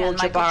Michael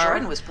Abdul-Jabbar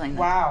Jordan was playing that.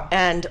 Wow.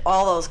 and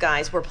all those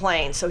guys were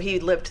playing. So he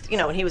lived,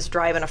 and he was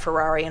driving a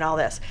Ferrari and all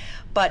this.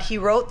 But he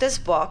wrote this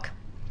book,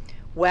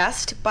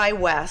 West by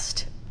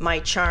West, My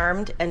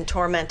Charmed and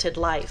Tormented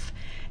Life.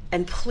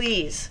 And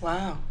please,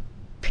 Wow.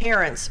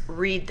 parents,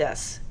 read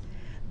this.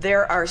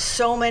 There are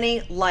so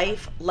many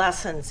life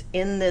lessons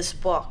in this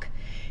book.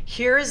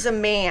 Here's a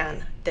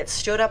man that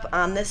stood up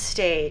on this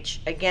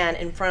stage, again,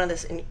 in front of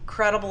this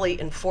incredibly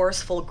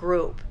enforceful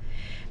group,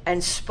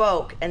 and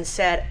spoke and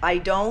said,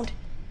 I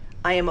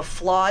am a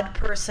flawed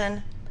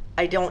person.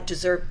 I don't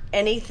deserve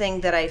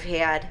anything that I've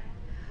had.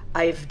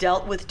 I've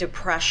dealt with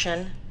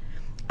depression.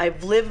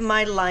 I've lived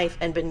my life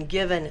and been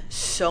given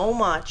so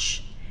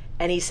much.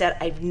 And he said,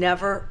 I've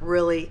never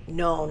really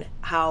known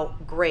how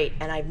great,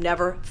 and I've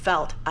never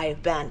felt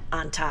I've been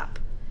on top.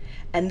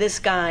 And this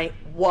guy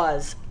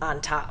was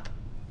on top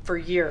for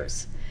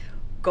years.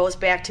 Goes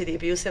back to the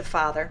abusive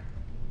father,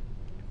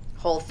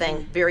 whole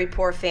thing, very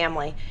poor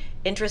family.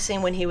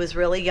 Interesting, when he was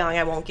really young,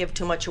 I won't give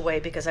too much away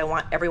because I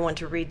want everyone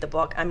to read the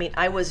book. I mean,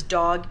 I was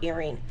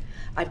dog-earing.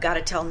 I've got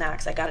to tell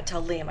Knox, I got to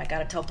tell Liam, I got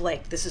to tell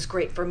Blake, this is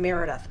great for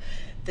Meredith.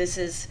 This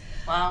is...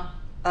 Wow.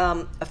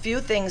 A few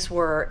things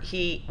were,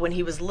 when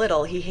he was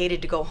little, he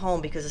hated to go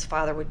home because his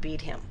father would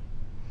beat him.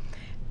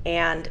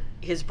 And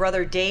his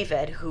brother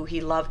David, who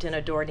he loved and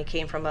adored, and he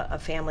came from a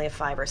family of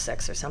 5 or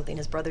 6 or something,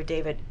 his brother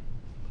David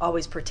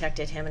always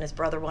protected him, and his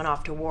brother went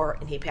off to war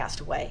and he passed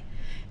away.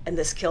 And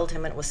this killed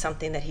him, and it was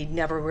something that he'd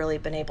never really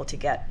been able to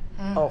get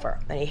over.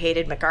 And he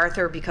hated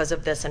MacArthur because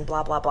of this, and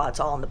blah, blah, blah. It's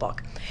all in the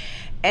book.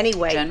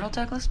 Anyway. General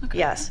Douglas MacArthur?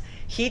 Yes.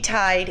 He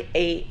tied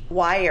a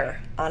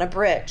wire on a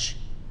bridge.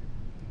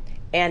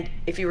 And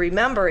if you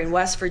remember, in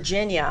West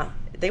Virginia,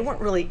 they weren't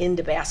really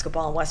into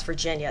basketball in West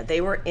Virginia. They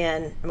were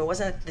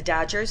wasn't it the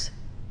Dodgers?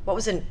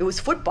 It was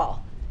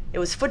football. It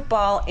was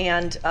football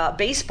and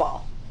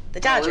baseball. The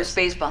Dodgers. Oh, it was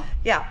baseball.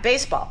 Yeah,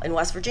 baseball in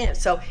West Virginia.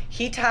 So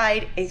he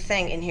tied a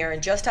thing in here,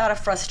 and just out of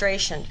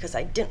frustration, because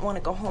I didn't want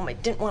to go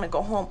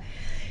home,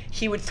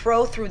 he would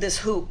throw through this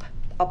hoop,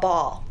 a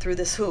ball through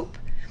this hoop.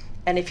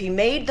 And if he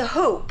made the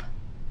hoop,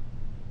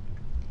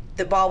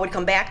 the ball would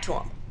come back to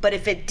him. But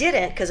if it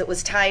didn't, because it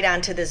was tied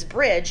onto this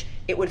bridge,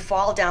 it would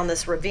fall down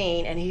this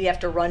ravine, and he'd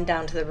have to run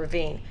down to the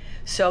ravine.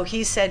 So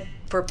he said,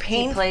 for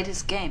pain... He played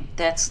his game.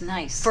 That's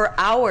nice. For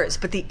hours.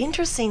 But the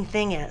interesting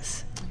thing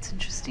is... That's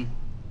interesting.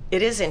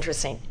 It is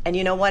interesting. And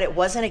you know what? It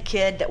wasn't a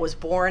kid that was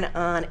born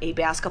on a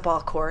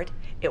basketball court.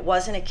 It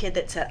wasn't a kid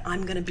that said,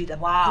 I'm going to be the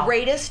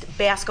greatest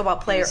basketball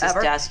player ever. It was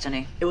his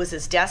destiny. It was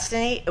his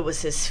destiny. It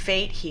was his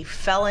fate. He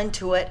fell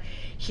into it.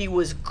 He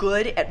was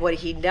good at what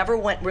he never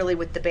went really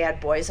with the bad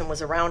boys and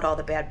was around all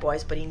the bad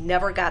boys, but he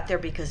never got there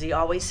because he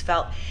always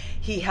felt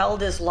he held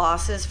his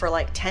losses for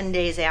like 10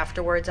 days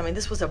afterwards. I mean,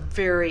 this was a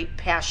very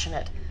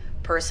passionate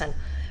person.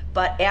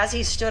 But as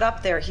he stood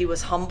up there, he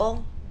was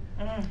humble.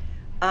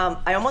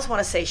 I almost want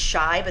to say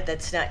shy, but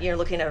that's not, you're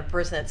looking at a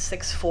person that's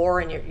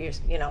 6'4" and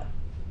you're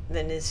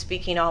then is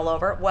speaking all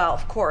over. Well,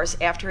 of course,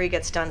 after he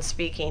gets done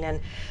speaking,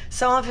 and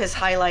some of his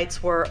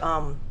highlights were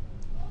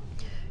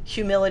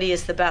humility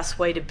is the best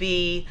way to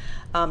be,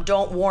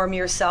 don't warm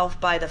yourself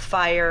by the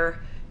fire,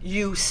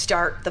 you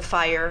start the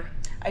fire.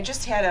 I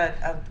just had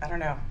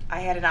I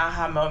had an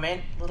aha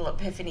moment, a little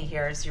epiphany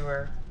here as you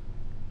were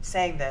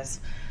saying this.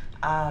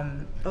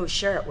 Oh,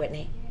 share it,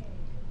 Whitney.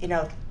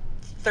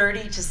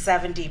 30 to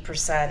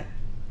 70%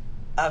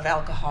 of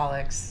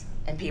alcoholics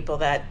and people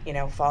that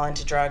fall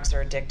into drugs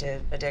or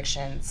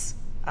addictions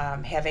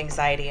have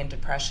anxiety and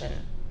depression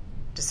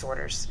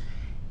disorders,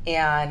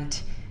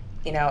 and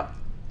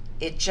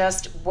it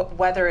just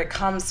whether it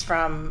comes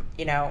from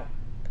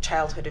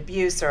childhood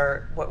abuse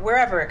or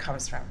wherever it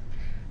comes from,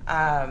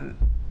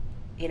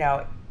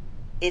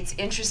 it's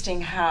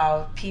interesting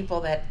how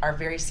people that are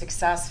very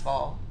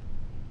successful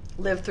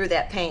Live through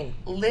that pain.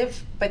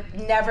 But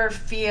never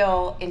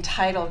feel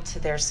entitled to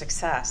their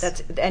success.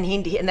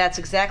 That's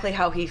exactly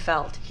how he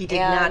felt. He did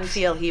not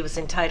feel he was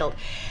entitled.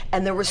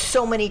 And there were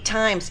so many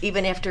times,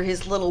 even after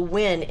his little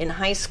win in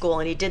high school,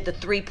 and he did the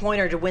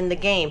 3-pointer to win the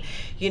game.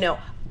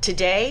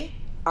 Today,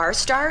 our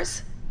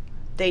stars,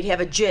 they'd have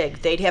a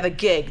jig, they'd have a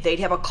gig, they'd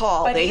have a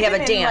call, they'd have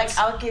a dance.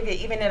 I'll give you,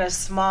 even in a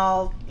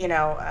small,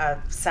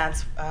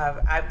 sense.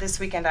 This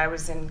weekend I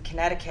was in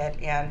Connecticut,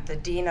 and the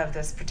dean of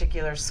this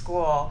particular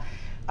school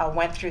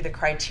went through the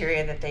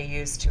criteria that they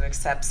use to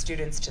accept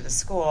students to the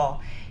school.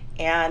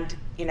 And,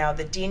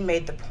 the dean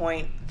made the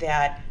point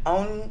that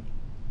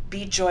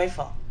be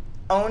joyful,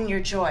 own your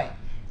joy.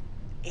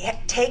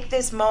 Take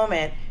this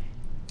moment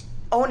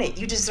own it.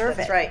 You deserve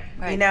That's it. right.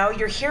 Right. You know,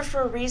 you're here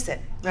for a reason.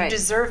 You Right.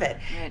 deserve it.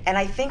 Right. And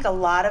I think a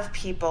lot of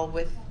people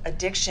with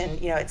addiction,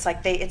 you know, it's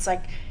like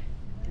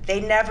they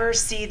never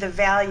see the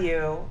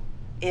value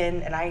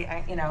in, and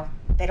I you know,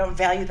 they don't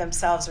value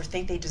themselves or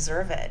think they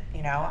deserve it.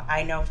 You know,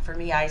 I know for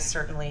me, I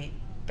certainly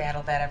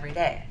battle that every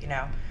day. You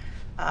know,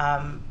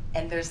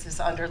 and there's this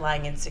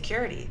underlying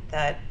insecurity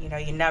that, you know,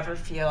 you never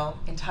feel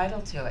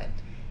entitled to it.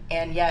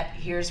 And yet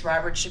here's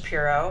Robert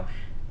Shapiro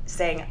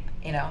saying,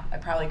 you know, I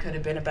probably could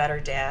have been a better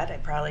dad. I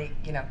probably,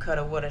 you know,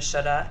 coulda, woulda,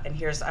 shoulda. And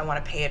here's, I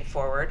want to pay it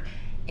forward.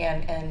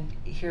 And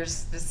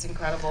here's this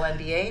incredible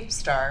NBA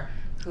star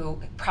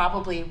who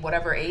probably,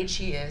 whatever age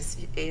he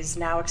is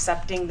now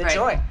accepting the Right.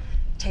 joy,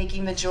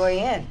 taking the joy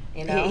in,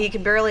 you know. He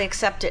can barely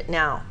accept it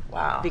now.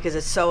 Wow. Because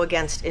it's so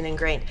against and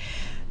ingrained.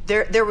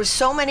 There were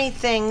so many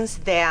things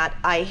that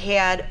I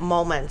had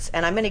moments,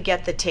 and I'm going to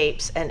get the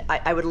tapes, and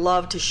I would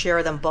love to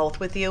share them both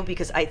with you,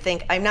 because I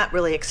think I'm not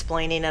really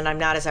explaining, and I'm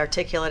not as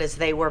articulate as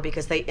they were,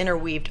 because they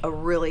interweaved a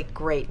really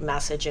great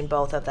message in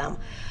both of them.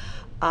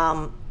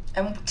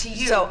 And to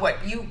you, So-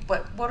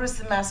 what was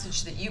the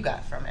message that you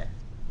got from it?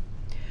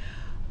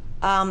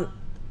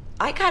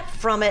 I got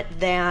from it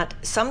that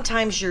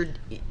sometimes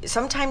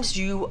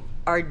you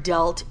are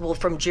dealt, well,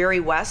 from Jerry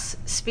West's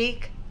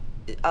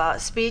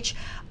speech,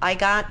 I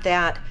got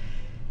that,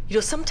 you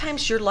know,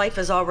 sometimes your life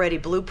is already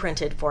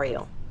blueprinted for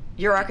you.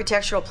 Your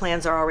architectural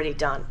plans are already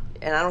done,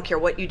 and I don't care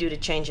what you do to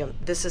change them.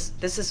 This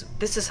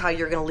is how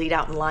you're going to lead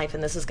out in life,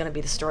 and this is going to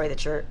be the story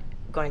that you're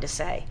going to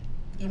say.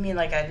 You mean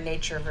like a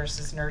nature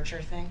versus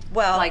nurture thing?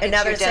 Well, Like and it's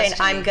now they're your saying,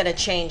 destiny. I'm going to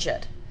change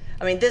it.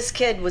 I mean, this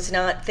kid was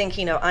not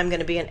thinking of, I'm going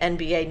to be an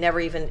NBA, never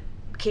even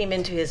came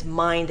into his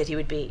mind that he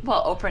would be.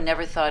 Well, Oprah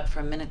never thought for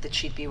a minute that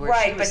she'd be where she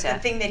Right, but was the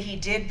at. thing that he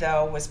did,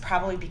 though, was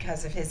probably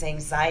because of his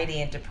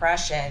anxiety and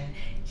depression,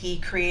 he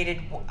created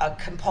a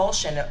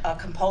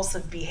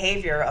compulsive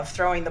behavior of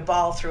throwing the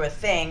ball through a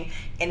thing,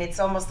 and it's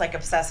almost like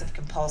obsessive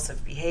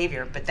compulsive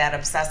behavior, but that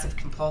obsessive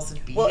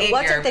compulsive behavior Well, it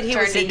wasn't that he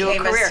was turned into a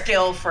into career. a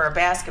skill for a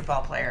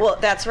basketball player. Well,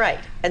 that's right,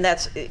 and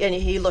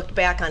he looked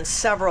back on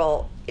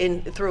several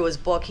through his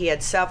book. He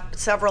had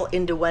several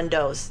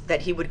innuendos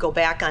that he would go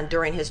back on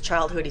during his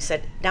childhood. He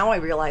said, "Now I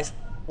realize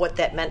what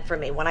that meant for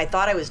me. When I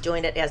thought I was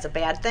doing it as a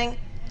bad thing,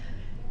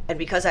 and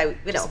because I, you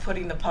know." just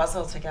putting the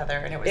puzzle together,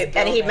 and it was And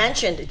he building.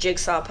 mentioned a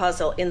jigsaw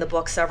puzzle in the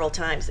book several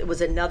times. It was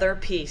another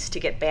piece to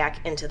get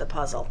back into the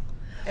puzzle.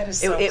 That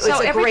is it so, was so a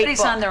great everybody's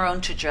book. on their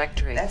own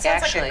trajectory. that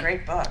sounds actually. like a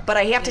great book. But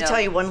I have to You know.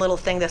 tell you one little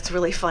thing that's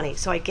really funny.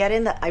 So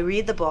I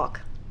read the book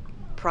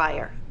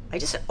prior. I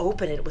just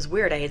opened it. It was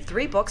weird. I had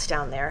 3 books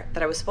down there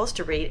that I was supposed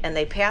to read, and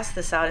they passed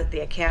this out at the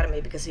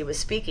academy because he was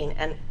speaking.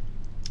 And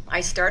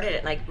I started it,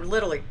 and I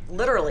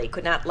literally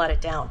could not let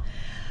it down.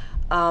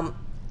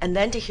 And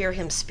then to hear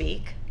him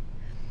speak,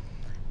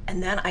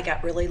 and then I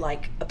got really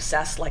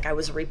obsessed, like I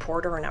was a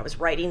reporter and I was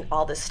writing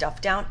all this stuff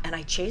down, and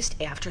I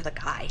chased after the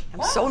guy.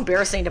 I'm so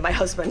embarrassing to my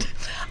husband.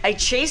 I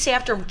chased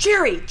after him.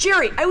 Jerry,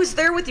 I was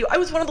there with you. I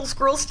was one of those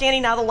girls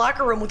standing out of the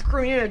locker room with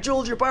Karina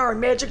Abdul-Jabbar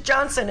and Magic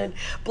Johnson and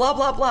blah,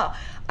 blah, blah.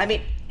 I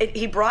mean,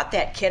 he brought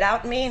that kid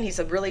out in me, and he's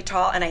a really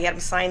tall, and I had him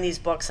sign these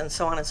books and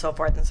so on and so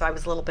forth, and so I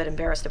was a little bit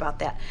embarrassed about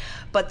that.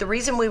 But the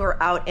reason we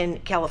were out in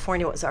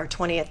California was our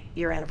 20th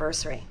year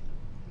anniversary.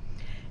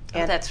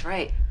 Oh, that's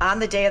right. On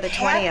the day of the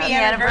 20th. Happy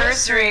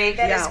anniversary.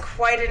 That is Yeah.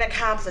 quite an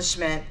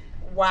accomplishment.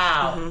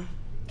 Wow. And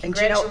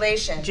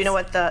Congratulations. Do you know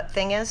what the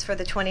thing is for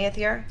the 20th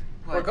year?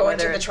 We're going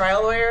to whether- the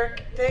trial lawyer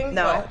thing?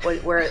 No,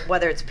 What?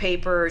 whether it's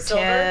paper,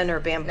 Silver? tin, or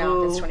bamboo.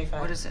 No, that's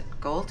 25. What is it?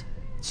 Gold?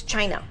 It's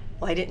China.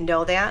 Well, I didn't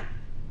know that.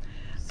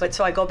 But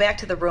so I go back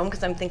to the room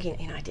because I'm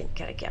thinking, I didn't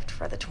get a gift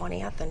for the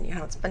 20th, and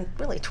it's been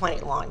really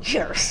 20 long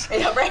years.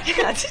 Yeah, right.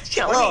 It's,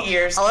 20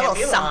 years a little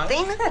can't be long.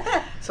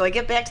 something. So I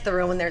get back to the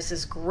room, and there's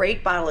this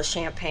great bottle of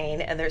champagne,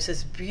 and there's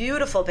this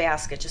beautiful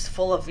basket just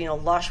full of,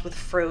 lush with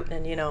fruit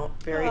and, berries.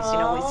 We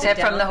Is sit that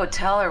down. from the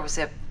hotel, or was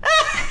that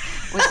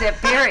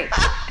Barry?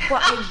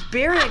 Well,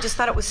 Barry, I just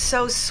thought it was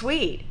so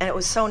sweet, and it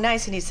was so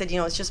nice. And he said,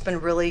 it's just been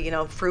really,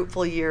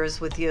 fruitful years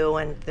with you,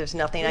 and there's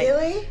nothing.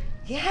 Really?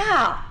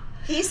 Yeah.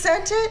 He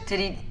sent it? Did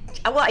he?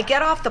 Well, I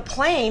get off the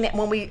plane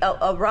when we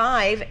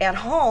arrive at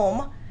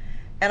home,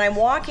 and I'm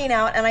walking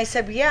out, and I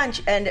said, yeah,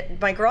 and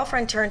my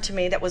girlfriend turned to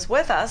me that was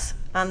with us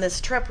on this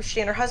trip.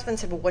 She and her husband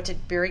said, well, what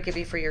did Barry give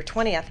you for your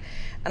 20th?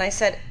 And I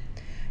said,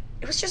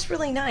 it was just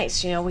really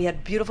nice. We had a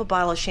beautiful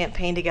bottle of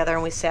champagne together,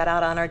 and we sat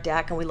out on our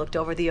deck, and we looked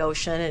over the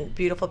ocean, and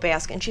beautiful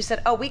basket. And she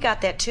said, oh, we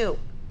got that too.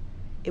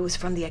 It was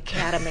from the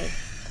academy.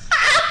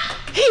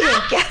 He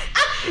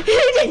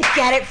didn't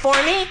get it for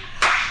me.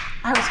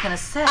 I was going to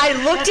say. I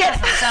looked that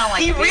at- doesn't sound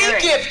like He Barry.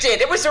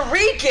 re-gifted. It was a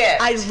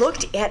re-gift. I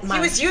looked at my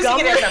He was using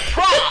it as a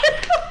prop.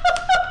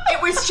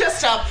 It was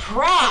just a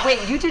prop.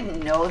 Wait, you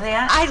didn't know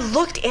that?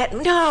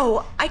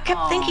 I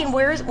kept thinking,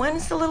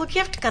 when's the little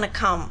gift gonna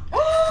come?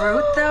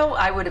 Fruit, though?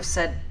 I would have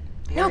said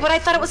No, but I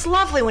thought it was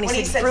lovely when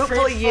he said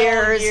fruitful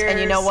years. And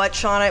you know what,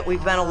 Shauna,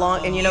 we've been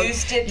along, and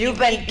you've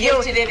been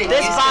gifted it.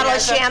 This bottle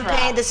of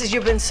champagne.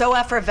 You've been so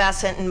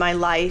effervescent in my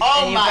life.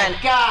 Oh and my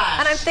gosh!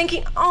 And I'm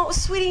thinking, oh,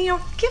 sweetie,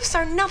 gifts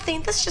are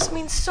nothing. This just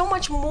means so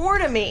much more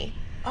to me.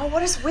 Oh,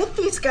 what is with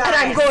these guys? And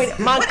I'm going,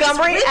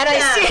 Montgomery, and I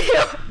see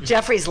you.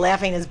 Jeffrey's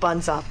laughing his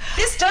buns off.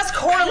 This does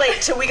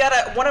correlate to, we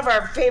got one of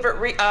our favorite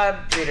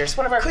readers,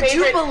 one of our Could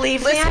favorite you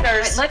believe listeners.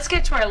 that? Right, let's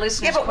get to our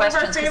listeners' but one of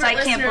our questions, because I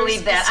favorite can't listeners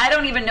believe that. I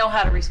don't even know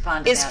how to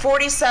respond to Is that.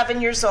 47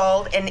 years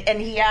old,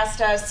 and he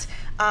asked us,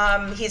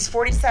 he's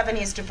 47,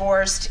 he's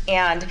divorced,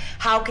 and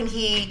how can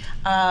he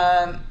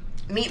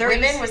meet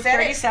women? Was that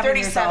 37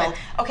 years old.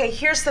 Okay,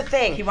 here's the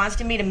thing. He wants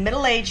to meet a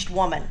middle-aged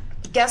woman.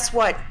 Guess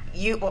what?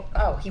 He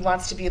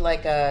wants to be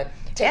like a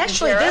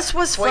Actually, this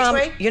was from,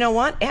 you know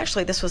what?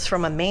 Actually, this was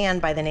from a man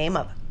by the name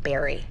of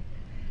Barry.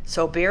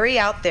 So Barry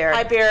out there.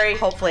 Hi, Barry.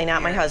 Hopefully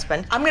not my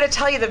husband. I'm going to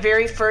tell you the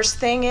very first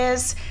thing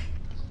is,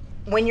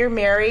 when you're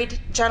married,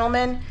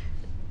 gentlemen,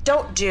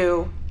 don't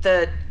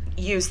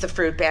use the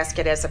fruit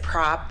basket as a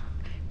prop,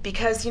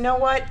 because you know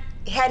what?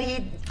 Had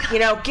he,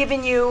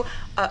 given you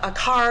a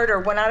card or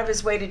went out of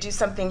his way to do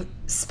something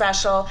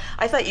special,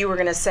 I thought you were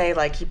going to say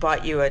like he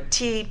bought you a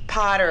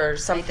teapot or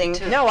something.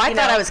 No, I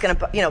thought I was going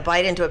to,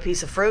 bite into a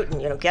piece of fruit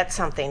and get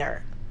something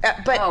or.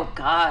 But oh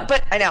God!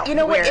 But I know. You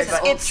know what? Weird.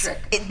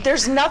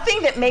 There's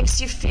nothing that makes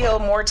you feel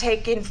more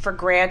taken for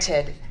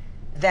granted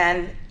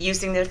than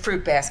using the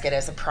fruit basket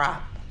as a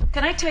prop.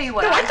 Can I tell you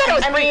what? No, I thought it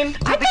was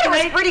I thought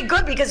it was pretty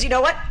good, because you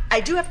know what? I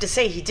do have to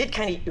say he did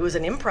it was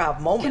an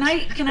improv moment.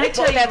 Can I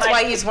tell you? That's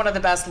why he's one of the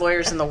best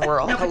lawyers in the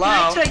world. No, Hello.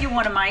 Can I tell you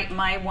one of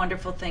my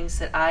wonderful things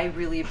that I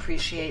really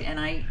appreciate, and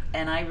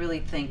I really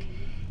think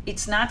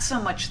it's not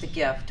so much the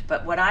gift,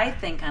 but what I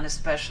think on a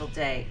special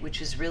day,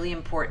 which is really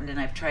important, and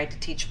I've tried to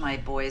teach my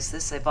boys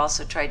this, I've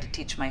also tried to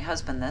teach my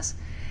husband this,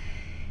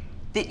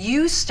 that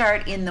you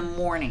start in the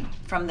morning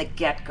from the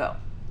get-go,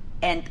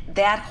 and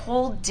that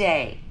whole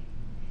day,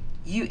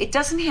 it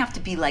doesn't have to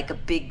be like a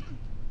big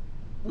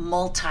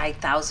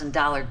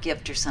multi-$1,000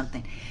 gift or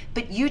something,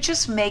 but you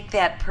just make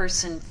that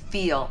person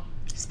feel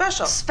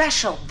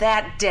special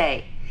that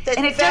day.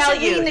 And it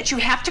doesn't mean that you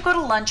have to go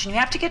to lunch and you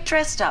have to get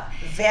dressed up.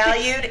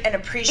 Valued and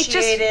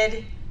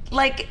appreciated.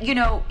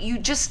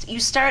 You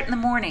start in the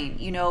morning.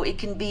 It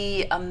can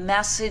be a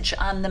message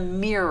on the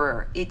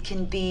mirror. It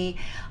can be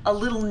a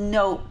little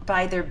note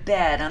by their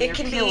bed on their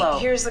pillow.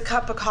 Here's a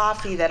cup of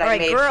coffee that I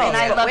made girls, for you. And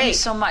I love you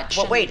so much.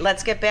 But wait,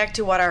 let's get back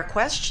to what our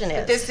question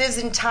is. But this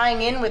isn't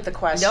tying in with the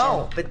question.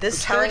 No, but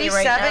this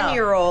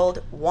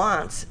 37-year-old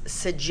wants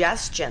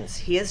suggestions.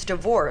 He is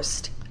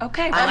divorced.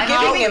 Okay, well, I'm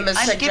giving him a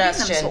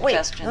suggestion. But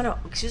wait, no,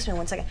 excuse me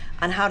one second.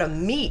 On how to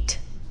meet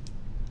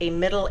a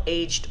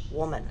middle-aged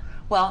woman.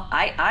 Well,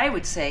 I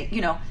would say,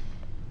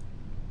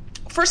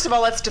 First of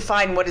all, let's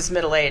define what is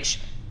middle age.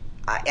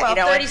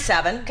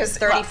 37, because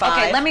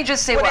 35. Okay, let me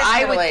just say what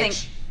I would think.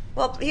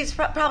 Well, he's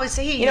probably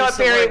say he. You know what,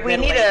 Barry? We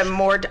need a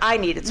more. I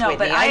need it, Whitney.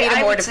 But I need a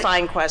more would say,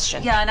 defined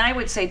question. Yeah, and I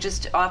would say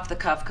just off the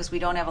cuff, because we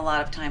don't have a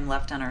lot of time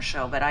left on our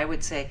show. But I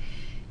would say,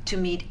 to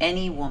meet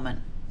any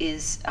woman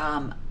is,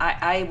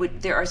 I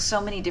would. There are so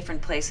many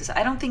different places.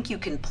 I don't think you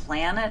can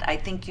plan it. I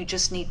think you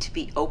just need to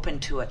be open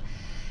to it.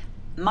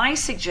 My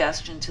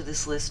suggestion to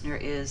this listener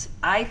is,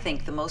 I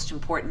think the most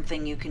important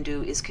thing you can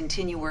do is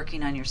continue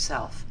working on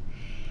yourself.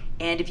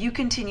 And if you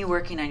continue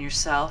working on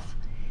yourself,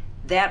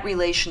 that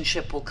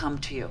relationship will come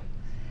to you.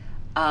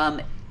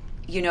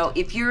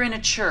 If you're in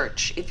a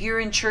church, if you're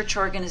in church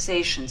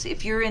organizations,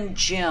 if you're in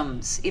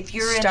gyms, if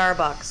you're in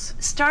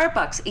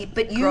Starbucks,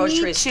 but you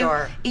grocery need to,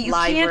 store, you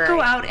library. Can't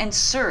go out and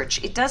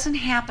search. It doesn't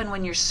happen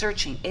when you're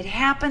searching. It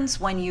happens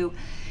when you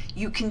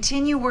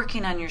continue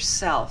working on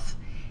yourself,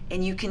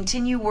 and you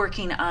continue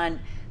working on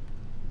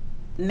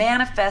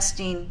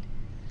manifesting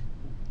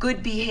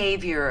good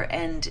behavior,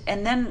 and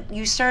then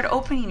you start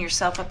opening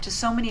yourself up to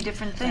so many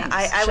different things.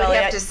 I would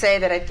have to say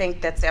that I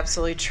think that's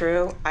absolutely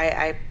true.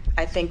 I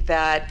think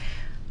that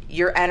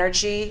your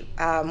energy,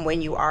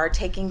 when you are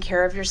taking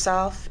care of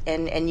yourself,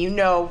 and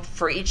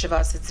for each of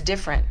us it's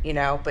different,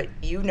 but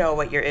you know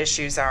what your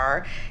issues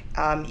are.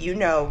 You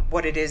know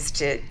what it is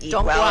to eat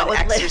well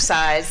and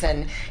exercise,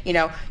 and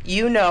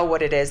you know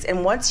what it is.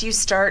 And once you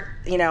start,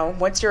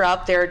 once you're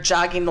out there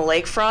jogging the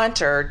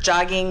lakefront or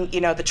jogging,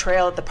 the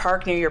trail at the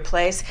park near your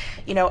place,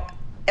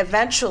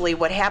 eventually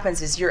what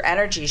happens is your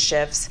energy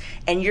shifts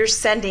and you're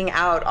sending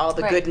out all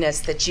the goodness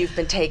that you've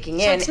been taking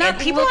in, and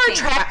people are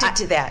attracted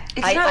to that.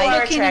 It's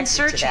not looking and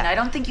searching. I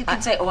don't think you can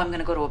say, I'm going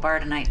to go to a bar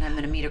tonight and I'm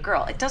going to meet a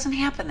girl. It doesn't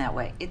happen that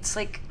way. It's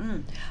like,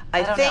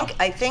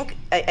 I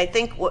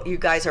think what you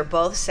guys are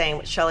both saying,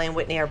 what Shelley and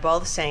Whitney are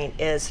both saying,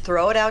 is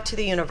throw it out to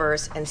the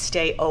universe and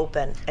stay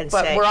open.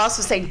 But we're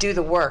also saying do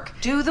the work.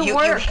 Do the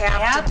work. You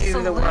have to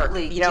do the work.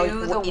 Do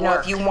the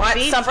work. If you want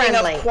something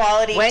friendly. of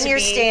quality, when you're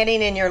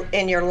standing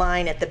in your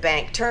line at the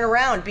bank, turn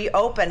around, be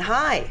open.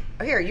 Hi,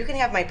 here, you can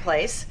have my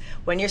place.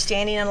 When you're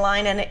standing in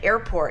line at an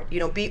airport,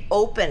 be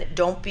open.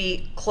 Don't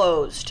be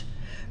closed.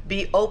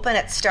 Be open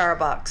at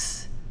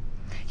Starbucks.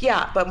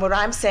 Yeah, but what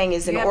I'm saying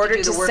is, in You have to order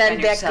do to the work send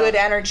on that yourself. good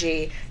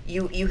energy,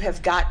 you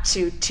have got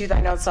to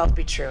thine own self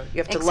be true. You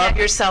have to love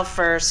Exactly. yourself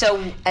first.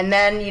 So- and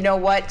then, you know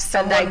what?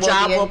 Someone that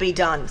job will be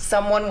done.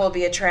 Someone will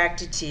be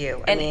attracted to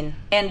you.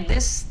 And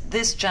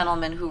this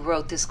gentleman who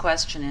wrote this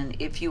question, and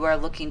if you are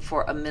looking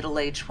for a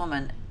middle-aged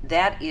woman,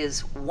 that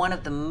is one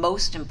of the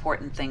most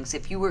important things.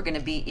 If you're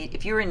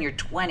in your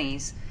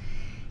 20s,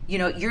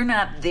 you're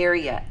not there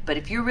yet. But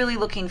if you're really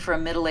looking for a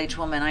middle-aged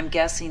woman, I'm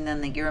guessing then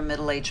that you're a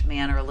middle-aged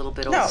man or a little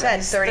bit older. No,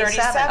 said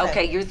 37.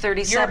 Okay, you're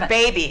 37. You're a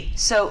baby.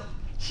 So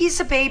he's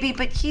a baby,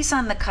 but he's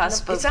on the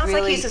cusp It of sounds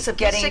really like he's a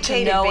getting to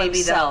sophisticated know baby, though,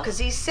 himself. because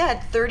he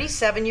said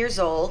 37 years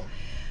old.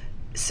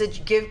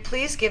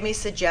 Please give me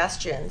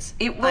suggestions.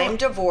 I'm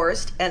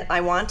divorced and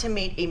I want to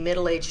meet a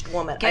middle-aged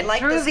woman. Get I like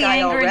through this the guy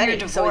anger in your already.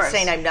 So he's divorce.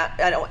 saying I'm not.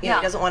 I don't. Yeah.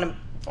 He doesn't want to.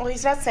 Well,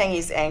 he's not saying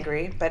he's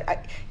angry,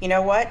 but you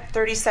know what?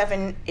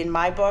 37 in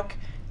my book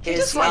is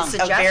just wants a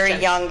very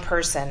suggestions. young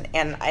person,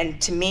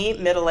 and to me,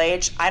 middle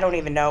age. I don't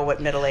even know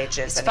what middle age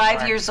is. It's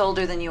 5 years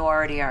older than you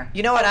already are.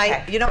 You know what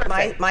Okay, You know what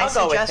perfect. my I'll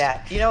go with suggestion.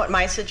 that. You know what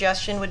my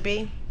suggestion would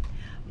be?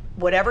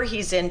 Whatever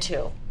he's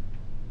into.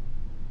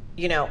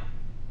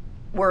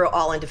 We're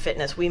all into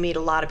fitness. We meet a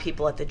lot of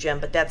people at the gym,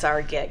 but that's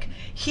our gig.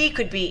 He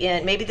could be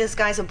in. Maybe this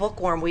guy's a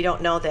bookworm. We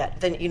don't know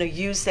that. Then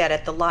use that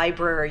at the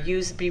library.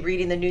 Or be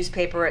reading the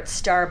newspaper at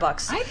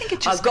Starbucks. I think it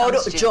just go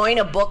comes to to- join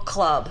a book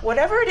club.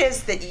 Whatever it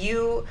is that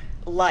you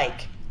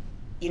like,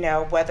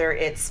 whether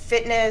it's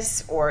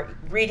fitness or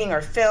reading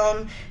or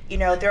film,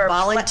 there are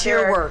Volunteer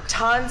there are work.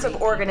 tons of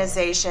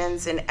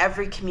organizations in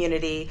every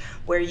community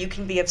where you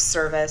can be of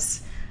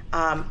service.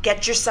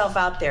 Get yourself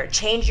out there,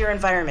 change your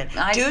environment,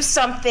 do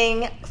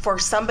something for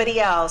somebody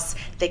else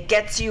that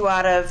gets you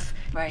out of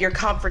your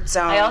comfort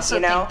zone. I also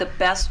think the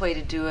best way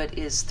to do it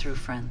is through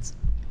friends.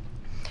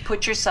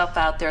 Put yourself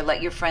out there,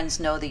 let your friends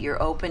know that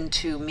you're open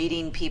to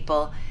meeting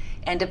people,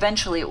 and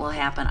eventually it will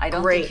happen. I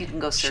don't think you can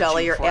go searching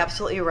Shelley, you're for it.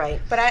 absolutely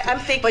right. But I'm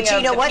thinking But you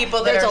of know the what?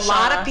 people that There's are a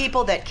lot Shauna. of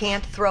people that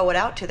can't throw it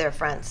out to their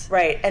friends.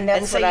 Right, and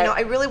that's say, what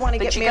I really want to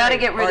But get you married. got to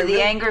get rid or of the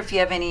really- anger if you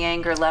have any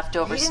anger left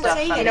over didn't stuff.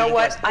 say on you the know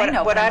anger. I know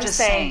but what I'm just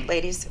saying,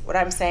 ladies. What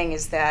I'm saying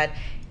is that,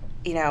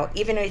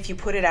 even if you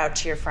put it out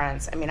to your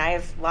friends. I mean, I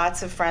have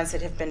lots of friends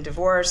that have been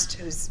divorced,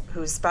 whose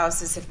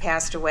spouses have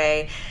passed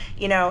away.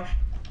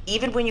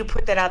 Even when you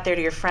put that out there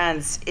to your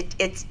friends,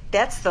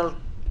 that's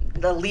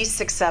the least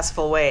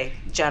successful way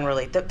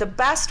generally. The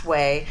best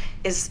way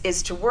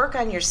is to work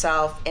on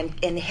yourself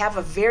and have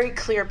a very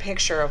clear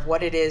picture of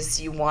what it is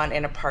you want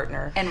in a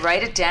partner. And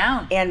write it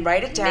down. And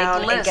write it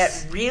down and get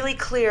lists. really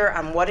clear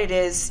on what it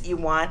is you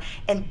want,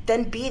 and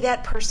then be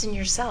that person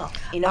yourself.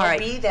 All right.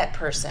 Be that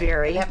person.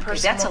 Barry. And that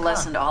person That's a will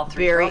lesson come. to all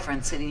three Berry.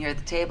 girlfriends sitting here at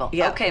the table.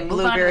 Yeah, Okay, move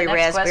blueberry, on to the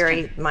next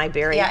raspberry, question. my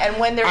berry. Yeah, and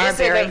when there our is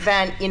berry. an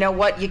event, you know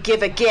what? You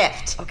give a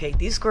gift. Okay,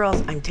 these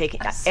girls, I'm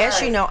taking. As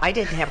sorry. you know, I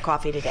didn't have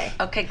coffee today.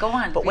 Okay, go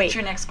on. But Read wait.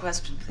 your next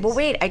question, please. Well,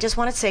 wait, I just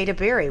want to say to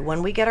Barry,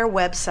 when we get our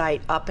website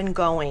up and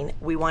going,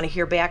 we want to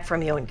hear back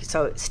from you. And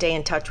so stay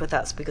in touch with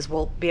us because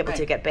we'll be able to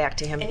Right. get back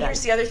to him And then.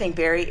 here's the other thing,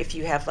 Barry. If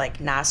you have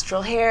like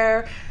nostril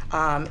hair,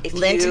 if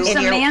Lint you in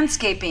Some your-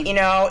 manscaping.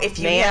 if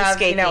you have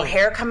Manscaping.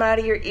 hair coming out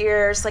of your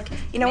ears, like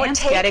what,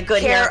 take Get a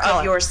good hair care color.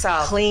 of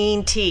yourself.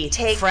 Clean teeth,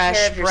 Take fresh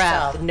care of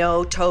yourself. breath,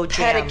 no toe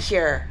jam.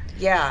 Pedicure.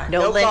 Yeah.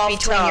 No lint golf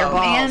between your toe.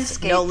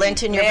 balls. No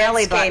lint in your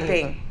belly button.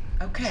 Manscaping.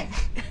 Okay.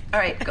 All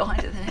right, go on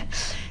to the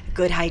next.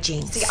 Good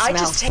hygiene. See, I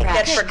just Smell take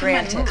that fresh. for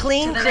granted.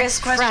 Clean, To the crisp, next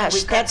question. fresh.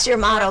 We've got That's your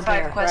motto, 4 or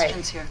 5 Bear.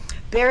 questions here.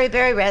 Berry,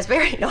 berry,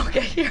 raspberry. No,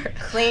 okay, here.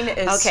 Clean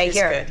is Okay, is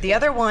here. good. The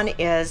other one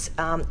is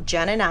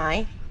Jen and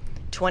I,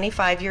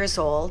 25 years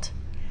old.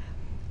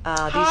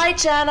 Hi,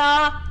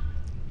 Jenna.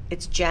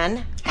 It's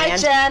Jen. Hi,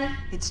 and Jen.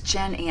 It's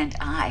Jen and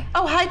I.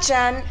 Oh, hi,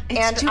 Jen. It's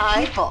and 2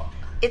 I. people.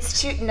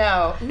 It's two.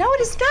 No, it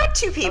is not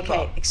 2 people.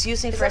 Okay,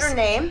 excuse me Is for that her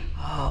name?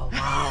 Oh,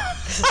 wow.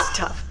 This is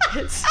tough.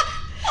 It's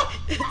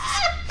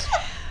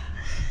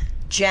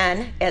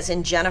Jen, as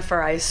in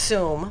Jennifer, I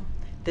assume.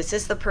 This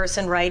is the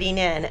person writing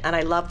in, and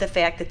I love the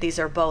fact that these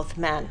are both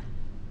men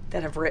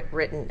that have have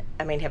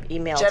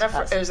emailed Jennifer.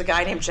 us. There's a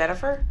guy named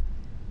Jennifer.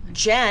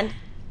 Jen,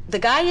 the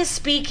guy is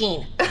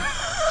speaking.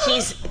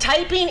 He's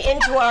typing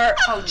into our.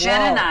 Oh,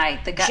 Jen and I,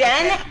 the guy.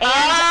 Jen okay. and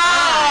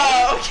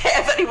I. Oh, okay.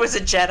 I thought he was a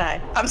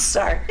Jedi. I'm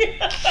sorry.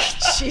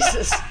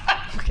 Jesus.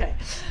 Okay.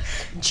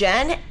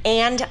 Jen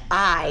and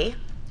I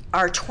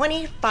are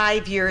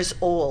 25 years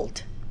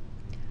old.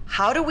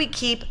 How do we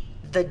keep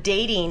the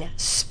dating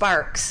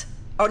sparks?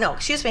 Oh no,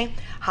 excuse me.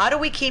 How do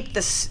we keep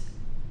the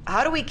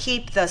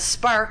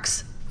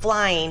sparks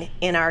flying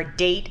in our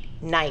date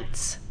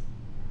nights?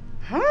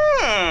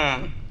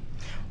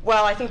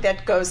 Well, I think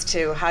that goes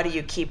to how do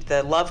you keep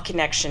the love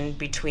connection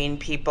between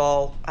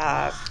people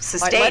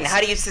sustained? let's- How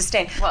do you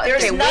sustain? Well,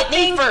 There's okay,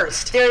 Whitney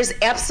first. There's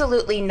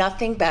absolutely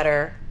nothing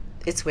better.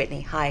 It's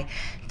Whitney. Hi.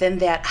 Than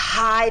that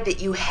high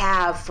that you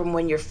have from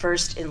when you're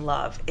first in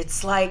love.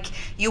 It's like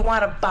you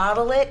want to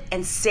bottle it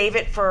and save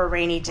it for a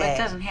rainy day. Well, it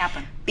doesn't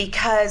happen.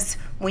 Because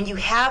when you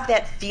have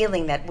that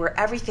feeling that where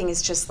everything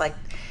is just like,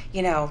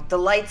 the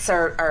lights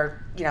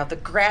are the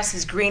grass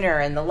is greener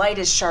and the light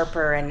is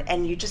sharper,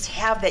 and you just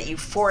have that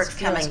euphoric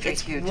feeling. chemistry,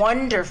 It's huge.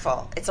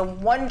 wonderful. It's a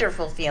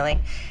wonderful feeling.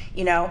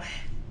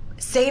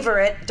 Savor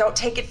it. Don't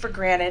take it for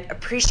granted.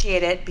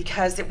 Appreciate it,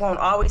 because it won't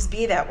always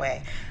be that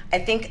way. I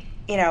think,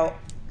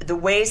 the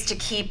ways to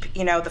keep,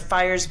 the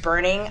fires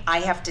burning, I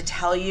have to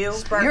tell you.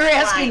 You're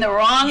asking the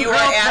wrong You are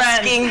girlfriend.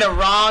 asking the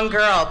wrong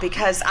girl,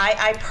 because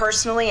I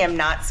personally am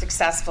not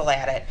successful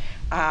at it.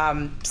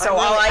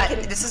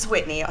 This is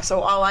Whitney,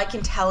 so all I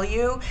can tell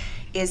you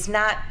is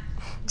not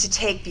to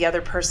take the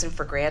other person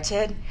for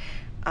granted.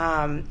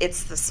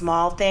 It's the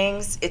small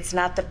things. It's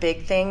not the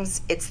big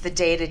things. It's the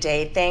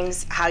day-to-day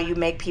things. How you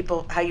make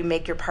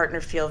your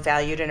partner feel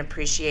valued and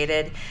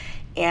appreciated,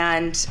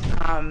 and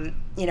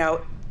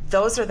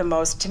those are the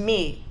most. To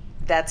me,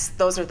 that's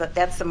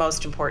the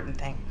most important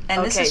thing.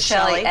 And this Okay, is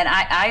Shelley, Shelley. and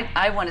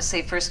I want to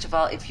say, first of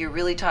all, if you're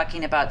really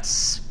talking about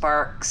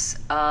sparks,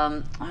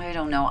 I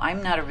don't know.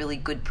 I'm not a really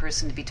good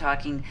person to be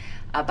talking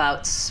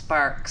about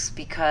sparks,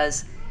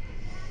 because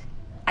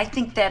I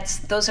think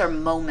those are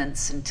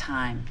moments in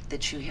time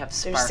that you have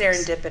They're sparks.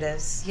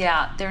 serendipitous.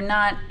 Yeah,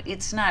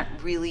 it's not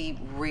really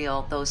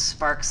real, those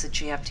sparks that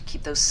you have to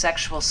keep, those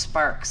sexual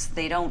sparks.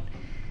 They don't.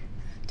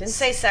 Didn't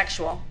say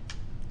sexual.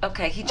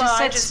 Okay, he just Well, I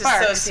said just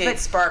sparks, associate but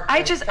spark I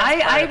with- just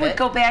that's part I of would it.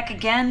 go back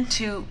again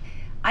to,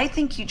 I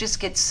think you just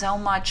get so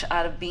much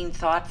out of being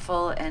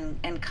thoughtful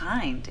and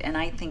kind, and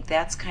I think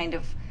that's kind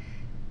of,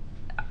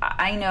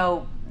 I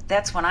know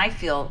that's when I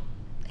feel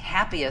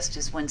happiest,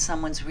 is when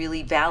someone's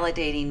really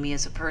validating me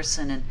as a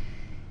person, and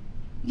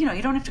you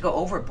don't have to go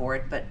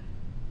overboard, but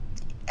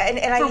And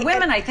for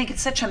women, I think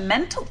it's such a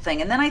mental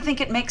thing, and then I think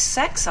it makes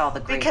sex all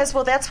the greater. Because,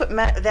 that's what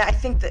I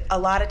think that a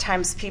lot of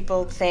times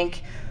people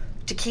think,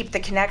 to keep the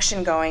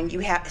connection going,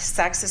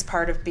 sex is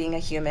part of being a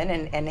human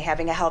and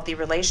having a healthy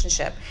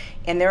relationship.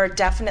 And there are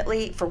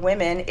definitely, for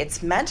women,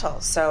 it's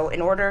mental. So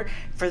in order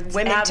for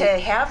women to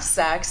have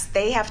sex,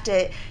 they have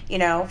to,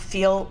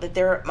 feel that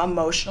they're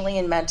emotionally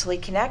and mentally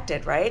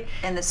connected, right?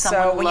 And that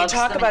someone so when you loves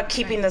talk them about and-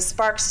 keeping the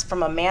sparks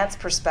from a man's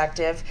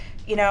perspective,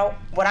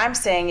 what I'm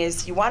saying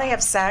is, you want to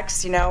have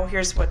sex,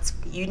 here's what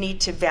you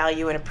need to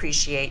value and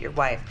appreciate your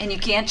wife. And you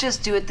can't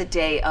just do it the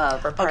day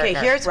of. Or partner. Okay,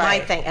 here's my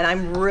Right. thing, and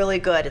I'm really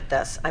good at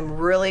this. I'm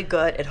really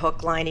good at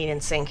hook, lining,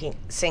 and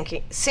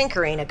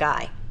sinkering a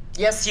guy.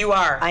 Yes, you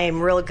are. I am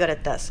really good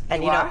at this,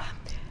 and You are?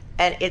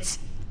 and it's,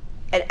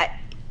 and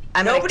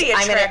I'm Nobody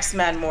gonna, attracts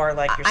men more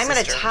like your I'm going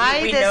to sister.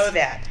 tie we this. know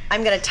that.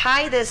 I'm going to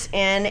tie this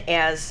in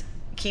as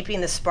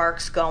keeping the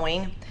sparks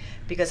going,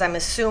 because I'm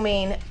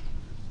assuming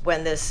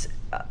when this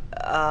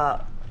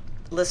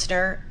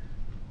listener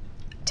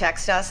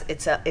texts us,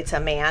 it's a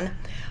man,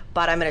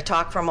 but I'm going to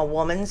talk from a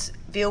woman's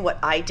view. What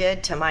I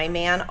did to my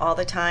man all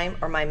the time,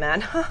 or my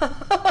men.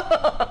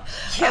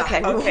 Yeah,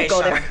 okay, we'll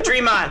go Sean. there.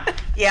 Dream on.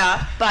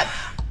 Yeah. But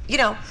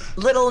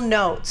little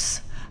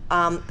notes,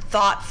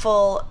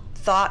 thoughtful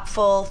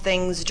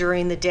things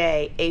during the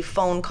day, a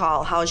phone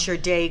call, how's your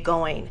day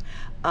going,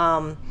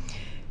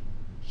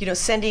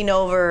 sending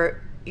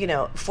over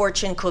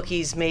fortune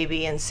cookies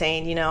maybe, and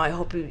saying, I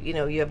hope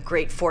you have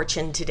great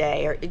fortune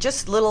today, or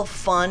just little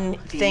fun Being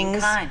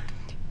things. kind.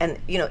 And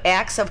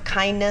acts of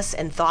kindness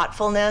and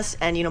thoughtfulness,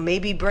 and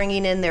maybe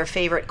bringing in their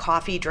favorite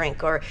coffee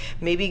drink, or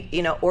maybe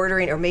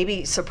ordering, or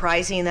maybe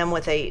surprising them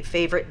with a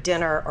favorite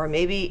dinner, or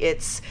maybe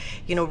it's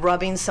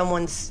rubbing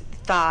someone's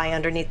thigh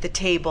underneath the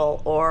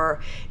table,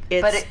 or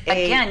it's But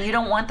again, you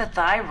don't want the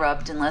thigh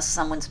rubbed unless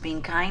someone's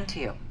being kind to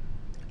you.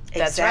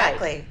 That's right.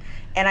 Exactly.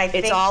 And I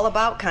think it's all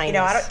about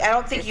kindness. I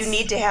don't think you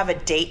need to have a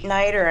date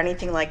night or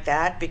anything like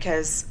that,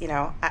 because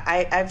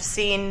I've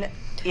seen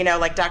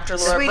like Dr.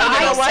 Laura Sweetie, Berman you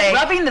know will what? say,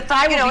 Rubbing the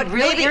thigh would be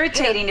really maybe,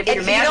 irritating if you're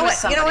you mad know with what,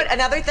 somebody. You know what?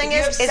 Another thing you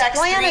have is sex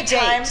plan 3 a date.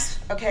 times,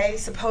 okay?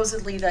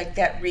 Supposedly, like,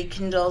 that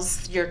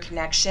rekindles your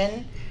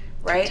connection,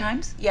 right?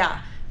 times?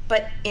 Yeah,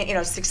 but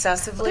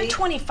successively. They're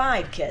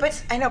 25 kids.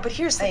 But I know. But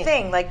here's the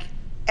thing: like,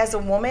 as a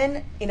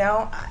woman,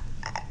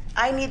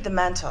 I need the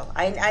mental.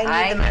 I need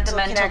the mental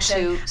connection.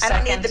 too. I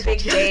don't need the big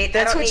date.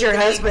 That's I don't what need your the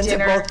big husbands have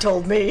dinner. both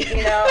told me.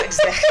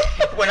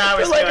 Exactly. When I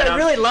was They're like, doing I them.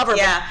 really love her,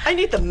 Yeah. but I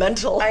need the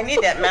mental. I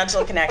need that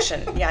mental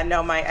connection. Yeah,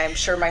 no, I'm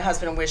sure my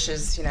husband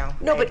wishes, No,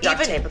 I but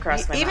duct tape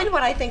across my even mouth.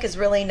 what I think is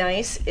really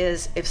nice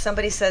is if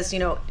somebody says,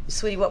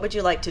 sweetie, what would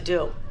you like to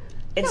do?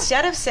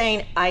 Instead of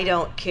saying, I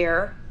don't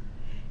care,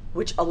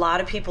 which a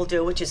lot of people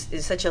do, which is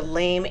such a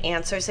lame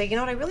answer, say,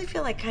 I really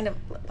feel like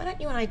why don't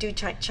you and I do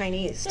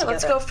Chinese Yeah, together?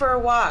 let's go for a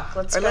walk.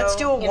 Let's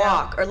do a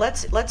walk, or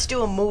let's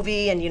do a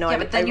movie, and Yeah,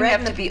 but then you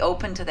have to be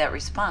open to that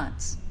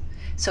response.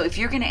 So if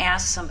you're going to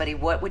ask somebody,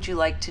 what would you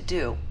like to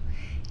do?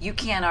 You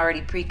can't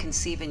already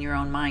preconceive in your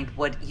own mind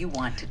what you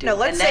want to do. No,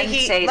 let's and then say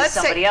you say to let's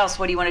say- somebody else,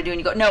 what do you want to do? And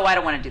you go, no, I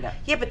don't want to do that.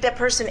 Yeah, but that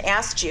person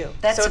asked you.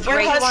 That's so a if your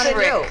great husband,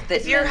 trick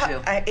that if your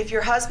men do. if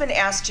your husband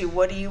asked you,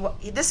 what do you?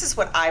 This is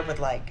what I would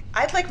like.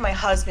 I'd like my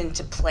husband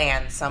to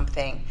plan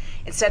something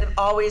instead of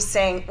always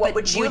saying, "What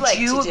would you like to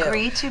do?" Would you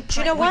agree to? Do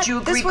you know what? Would you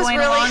This agree was going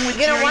really- along with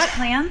you know Carrie's what?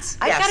 plans?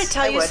 I've got to Yes,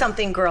 tell I you would.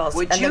 something, girls,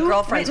 Would and the you,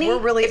 girlfriends. Whitney? We're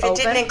really If it open.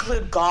 didn't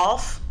include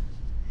golf,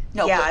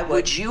 No, yeah, but I would.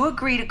 would you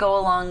agree to go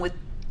along with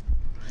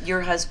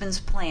your husband's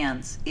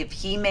plans, if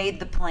he made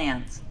the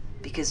plans,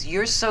 because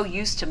you're so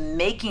used to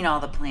making all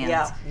the plans,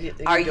 Yeah,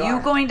 are you you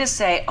are. going to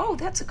say, "Oh,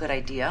 that's a good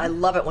idea"? I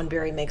love it when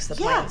Barry makes the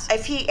Yeah, plans.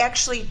 if he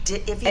actually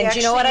did, if he And do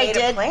actually you know what I made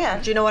did? a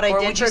plan. Do you know what I or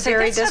did would you for say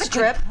Barry that's this not a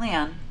trip? good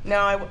plan?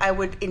 No, I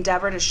would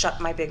endeavor to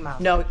shut my big mouth.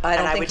 No, I don't and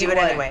think I would you do it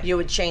would. anyway. You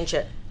would change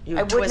it. You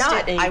I would would twist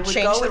not. it and I you'd would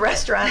change go the with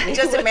restaurant. It and you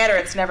doesn't would- matter.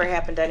 It's never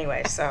happened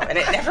anyway. So, and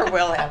it never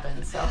will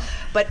happen. So,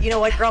 But you know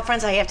what,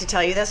 girlfriends? I have to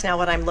tell you this now.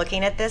 When I'm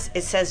looking at this,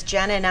 it says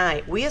Jen and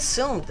I. We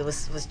assumed it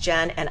was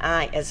Jen and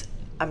I as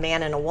a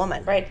man and a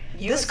woman. right?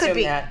 You This could assume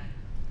be. that.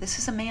 This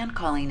is a man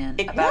calling in.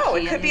 It about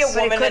he could and be a his-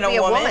 But it woman could and a be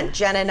a woman. woman.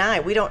 Jen and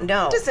I. We don't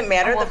know. It doesn't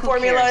matter. Oh, well, the who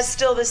formula cares? is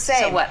still the same.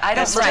 So what? I don't- You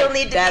That's still right.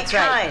 need to That's be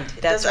right. kind.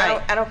 It That's doesn't-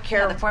 right. I don't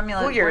care Yeah, the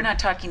formula. who you're. We're not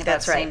talking about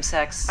That's right.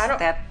 same-sex. I don't.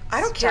 That's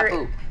I don't care.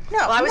 taboo. No,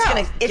 Well, I was no.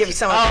 gonna If give you-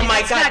 some Oh opinion. my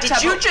It's God! not Did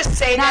taboo. you just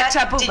say Not that?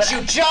 taboo, Did but-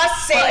 you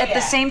just say Well, that? at the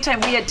same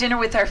time, we had dinner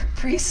with our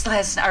priest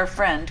our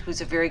friend,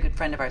 who's a very good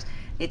friend of ours.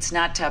 It's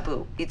not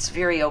taboo. It's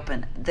very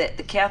open. The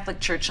Catholic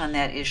Church on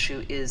that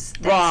issue is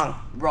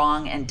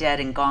wrong and dead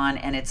and gone,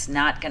 and it's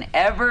not going to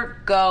ever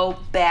go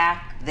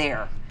back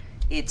there.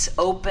 It's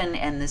open,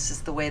 and this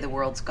is the way the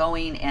world's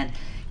going, and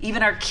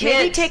even our kids.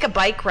 Maybe take a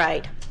bike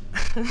ride.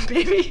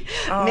 maybe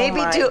Oh maybe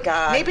my do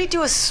God. maybe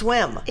do a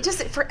swim. It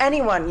doesn't for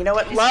anyone. You know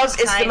what? Love just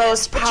is the kindness.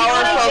 most But you know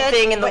what I powerful did?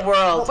 thing in the But-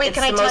 world. wait, it's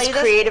can I the tell most you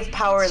this? creative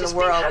power in the just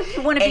being world. how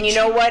you wanna And be you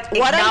know what? treated.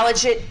 What I-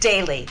 Acknowledge it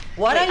daily.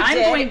 What Wait, I I'm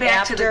did going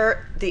back to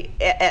after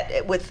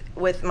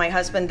with my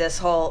husband this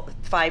whole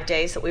 5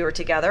 days that we were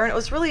together, and it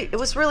was really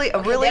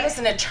That is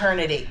an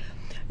eternity.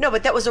 no,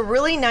 but that was a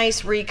really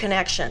nice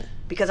reconnection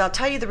because I'll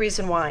tell you the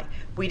reason why.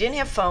 We didn't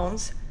have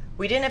phones.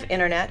 We didn't have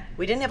internet.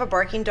 We didn't have a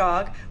barking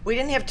dog. We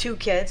didn't have 2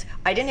 kids.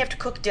 I didn't have to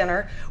cook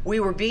dinner. We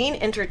were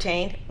being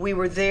entertained. We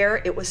were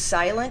there. It was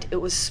silent. It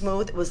was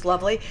smooth. It was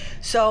lovely.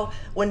 So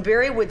when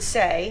Barry would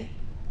say,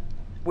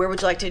 "Where would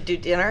you like to do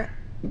dinner?"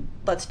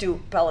 Let's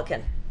do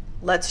Pelican.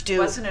 Let's do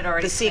Wasn't it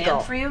already the Seagull.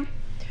 planned for you?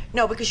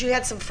 No, because you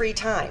had some free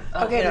time.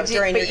 Okay, you know, but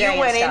during your you day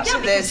went and into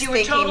stuff. Yeah, because this you were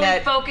thinking totally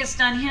that- focused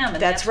on him,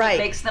 and That's right.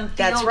 what makes them feel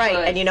That's right.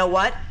 good. And you know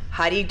what?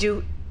 How do you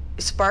do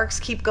sparks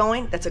keep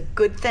going? That's a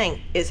good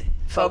thing. Is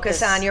focus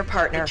Focus. on your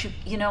partner. But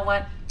you know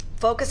what?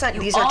 Focus on You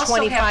these are also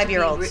have to be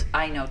 25-year-olds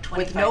I know, 25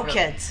 with no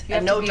kids You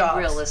have and to no be dogs.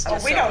 realistic. Oh,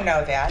 we don't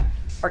know that.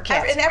 or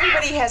cats. And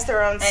everybody has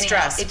their own Anyhow,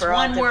 stress it's for all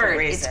one different word.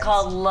 reasons. It's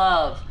called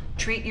love.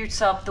 Treat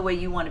yourself the way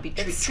you want to be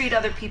treated. It's- Treat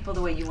other people the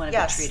way you want to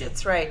Yes, be treated.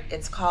 that's right.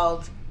 It's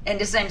called, And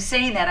as I'm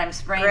saying that, I'm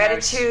spraying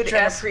Gratitude our and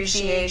stress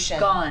appreciation. be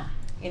gone.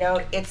 you know,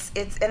 it's,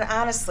 and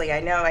honestly, I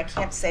know I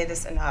can't say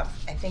this enough.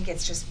 I think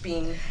it's just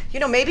being, You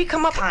know, maybe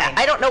come up. Kind.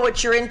 I don't know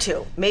what you're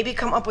into. Maybe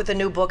come up with a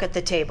new book at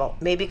the table.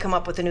 Maybe come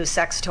up with a new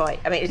sex toy.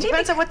 I mean, it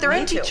depends on what they're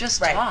Maybe into. just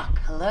Right. talk.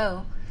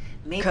 Hello.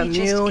 Maybe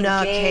Communicate. just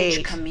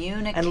engage,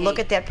 communicate. And look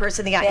at that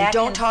person in the eye. Back And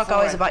don't and talk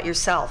always forth. about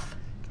yourself.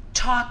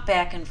 Talk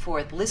back and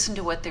forth. Listen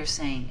to what they're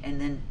saying, and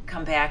then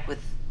come back with,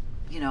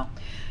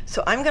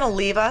 So I'm going to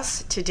leave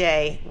us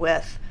today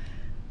with.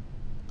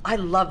 I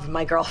love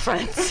my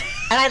girlfriends,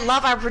 and I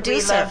love our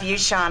producer. love you,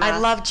 Shauna. I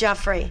love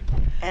Jeffrey.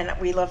 and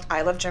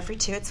I love Jeffrey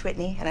too. It's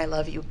Whitney, and I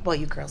love you. Well,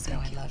 you girls know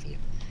I love you.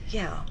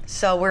 Yeah.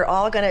 So we're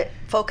all going to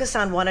focus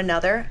on one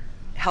another,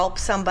 help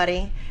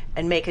somebody,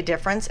 and make a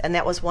difference. And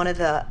that was one of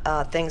the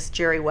things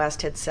Jerry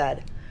West had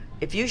said.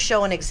 If you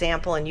show an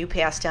example and you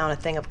pass down a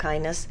thing of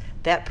kindness,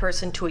 that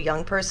person to a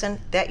young person,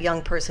 that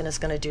young person is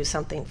going to do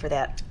something for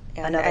that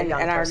another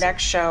young And our person.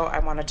 next show, I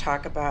want to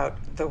talk about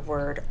the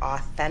word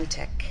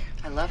authentic.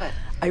 I love it.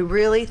 I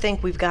really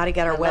think we've got to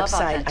get our I love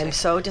website. authentic. I'm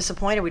so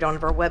disappointed we don't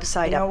have our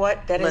website You know up,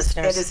 what? That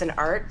listeners. is an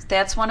art.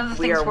 That's one of the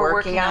We things are we're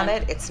working on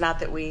it. It's not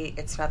that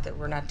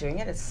we're not doing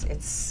it.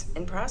 It's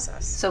in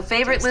process. So,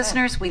 favorite Takes time.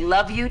 listeners, we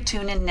love you.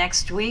 Tune in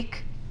next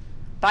week.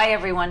 Bye,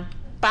 everyone.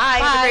 Bye.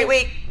 Have a great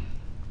week.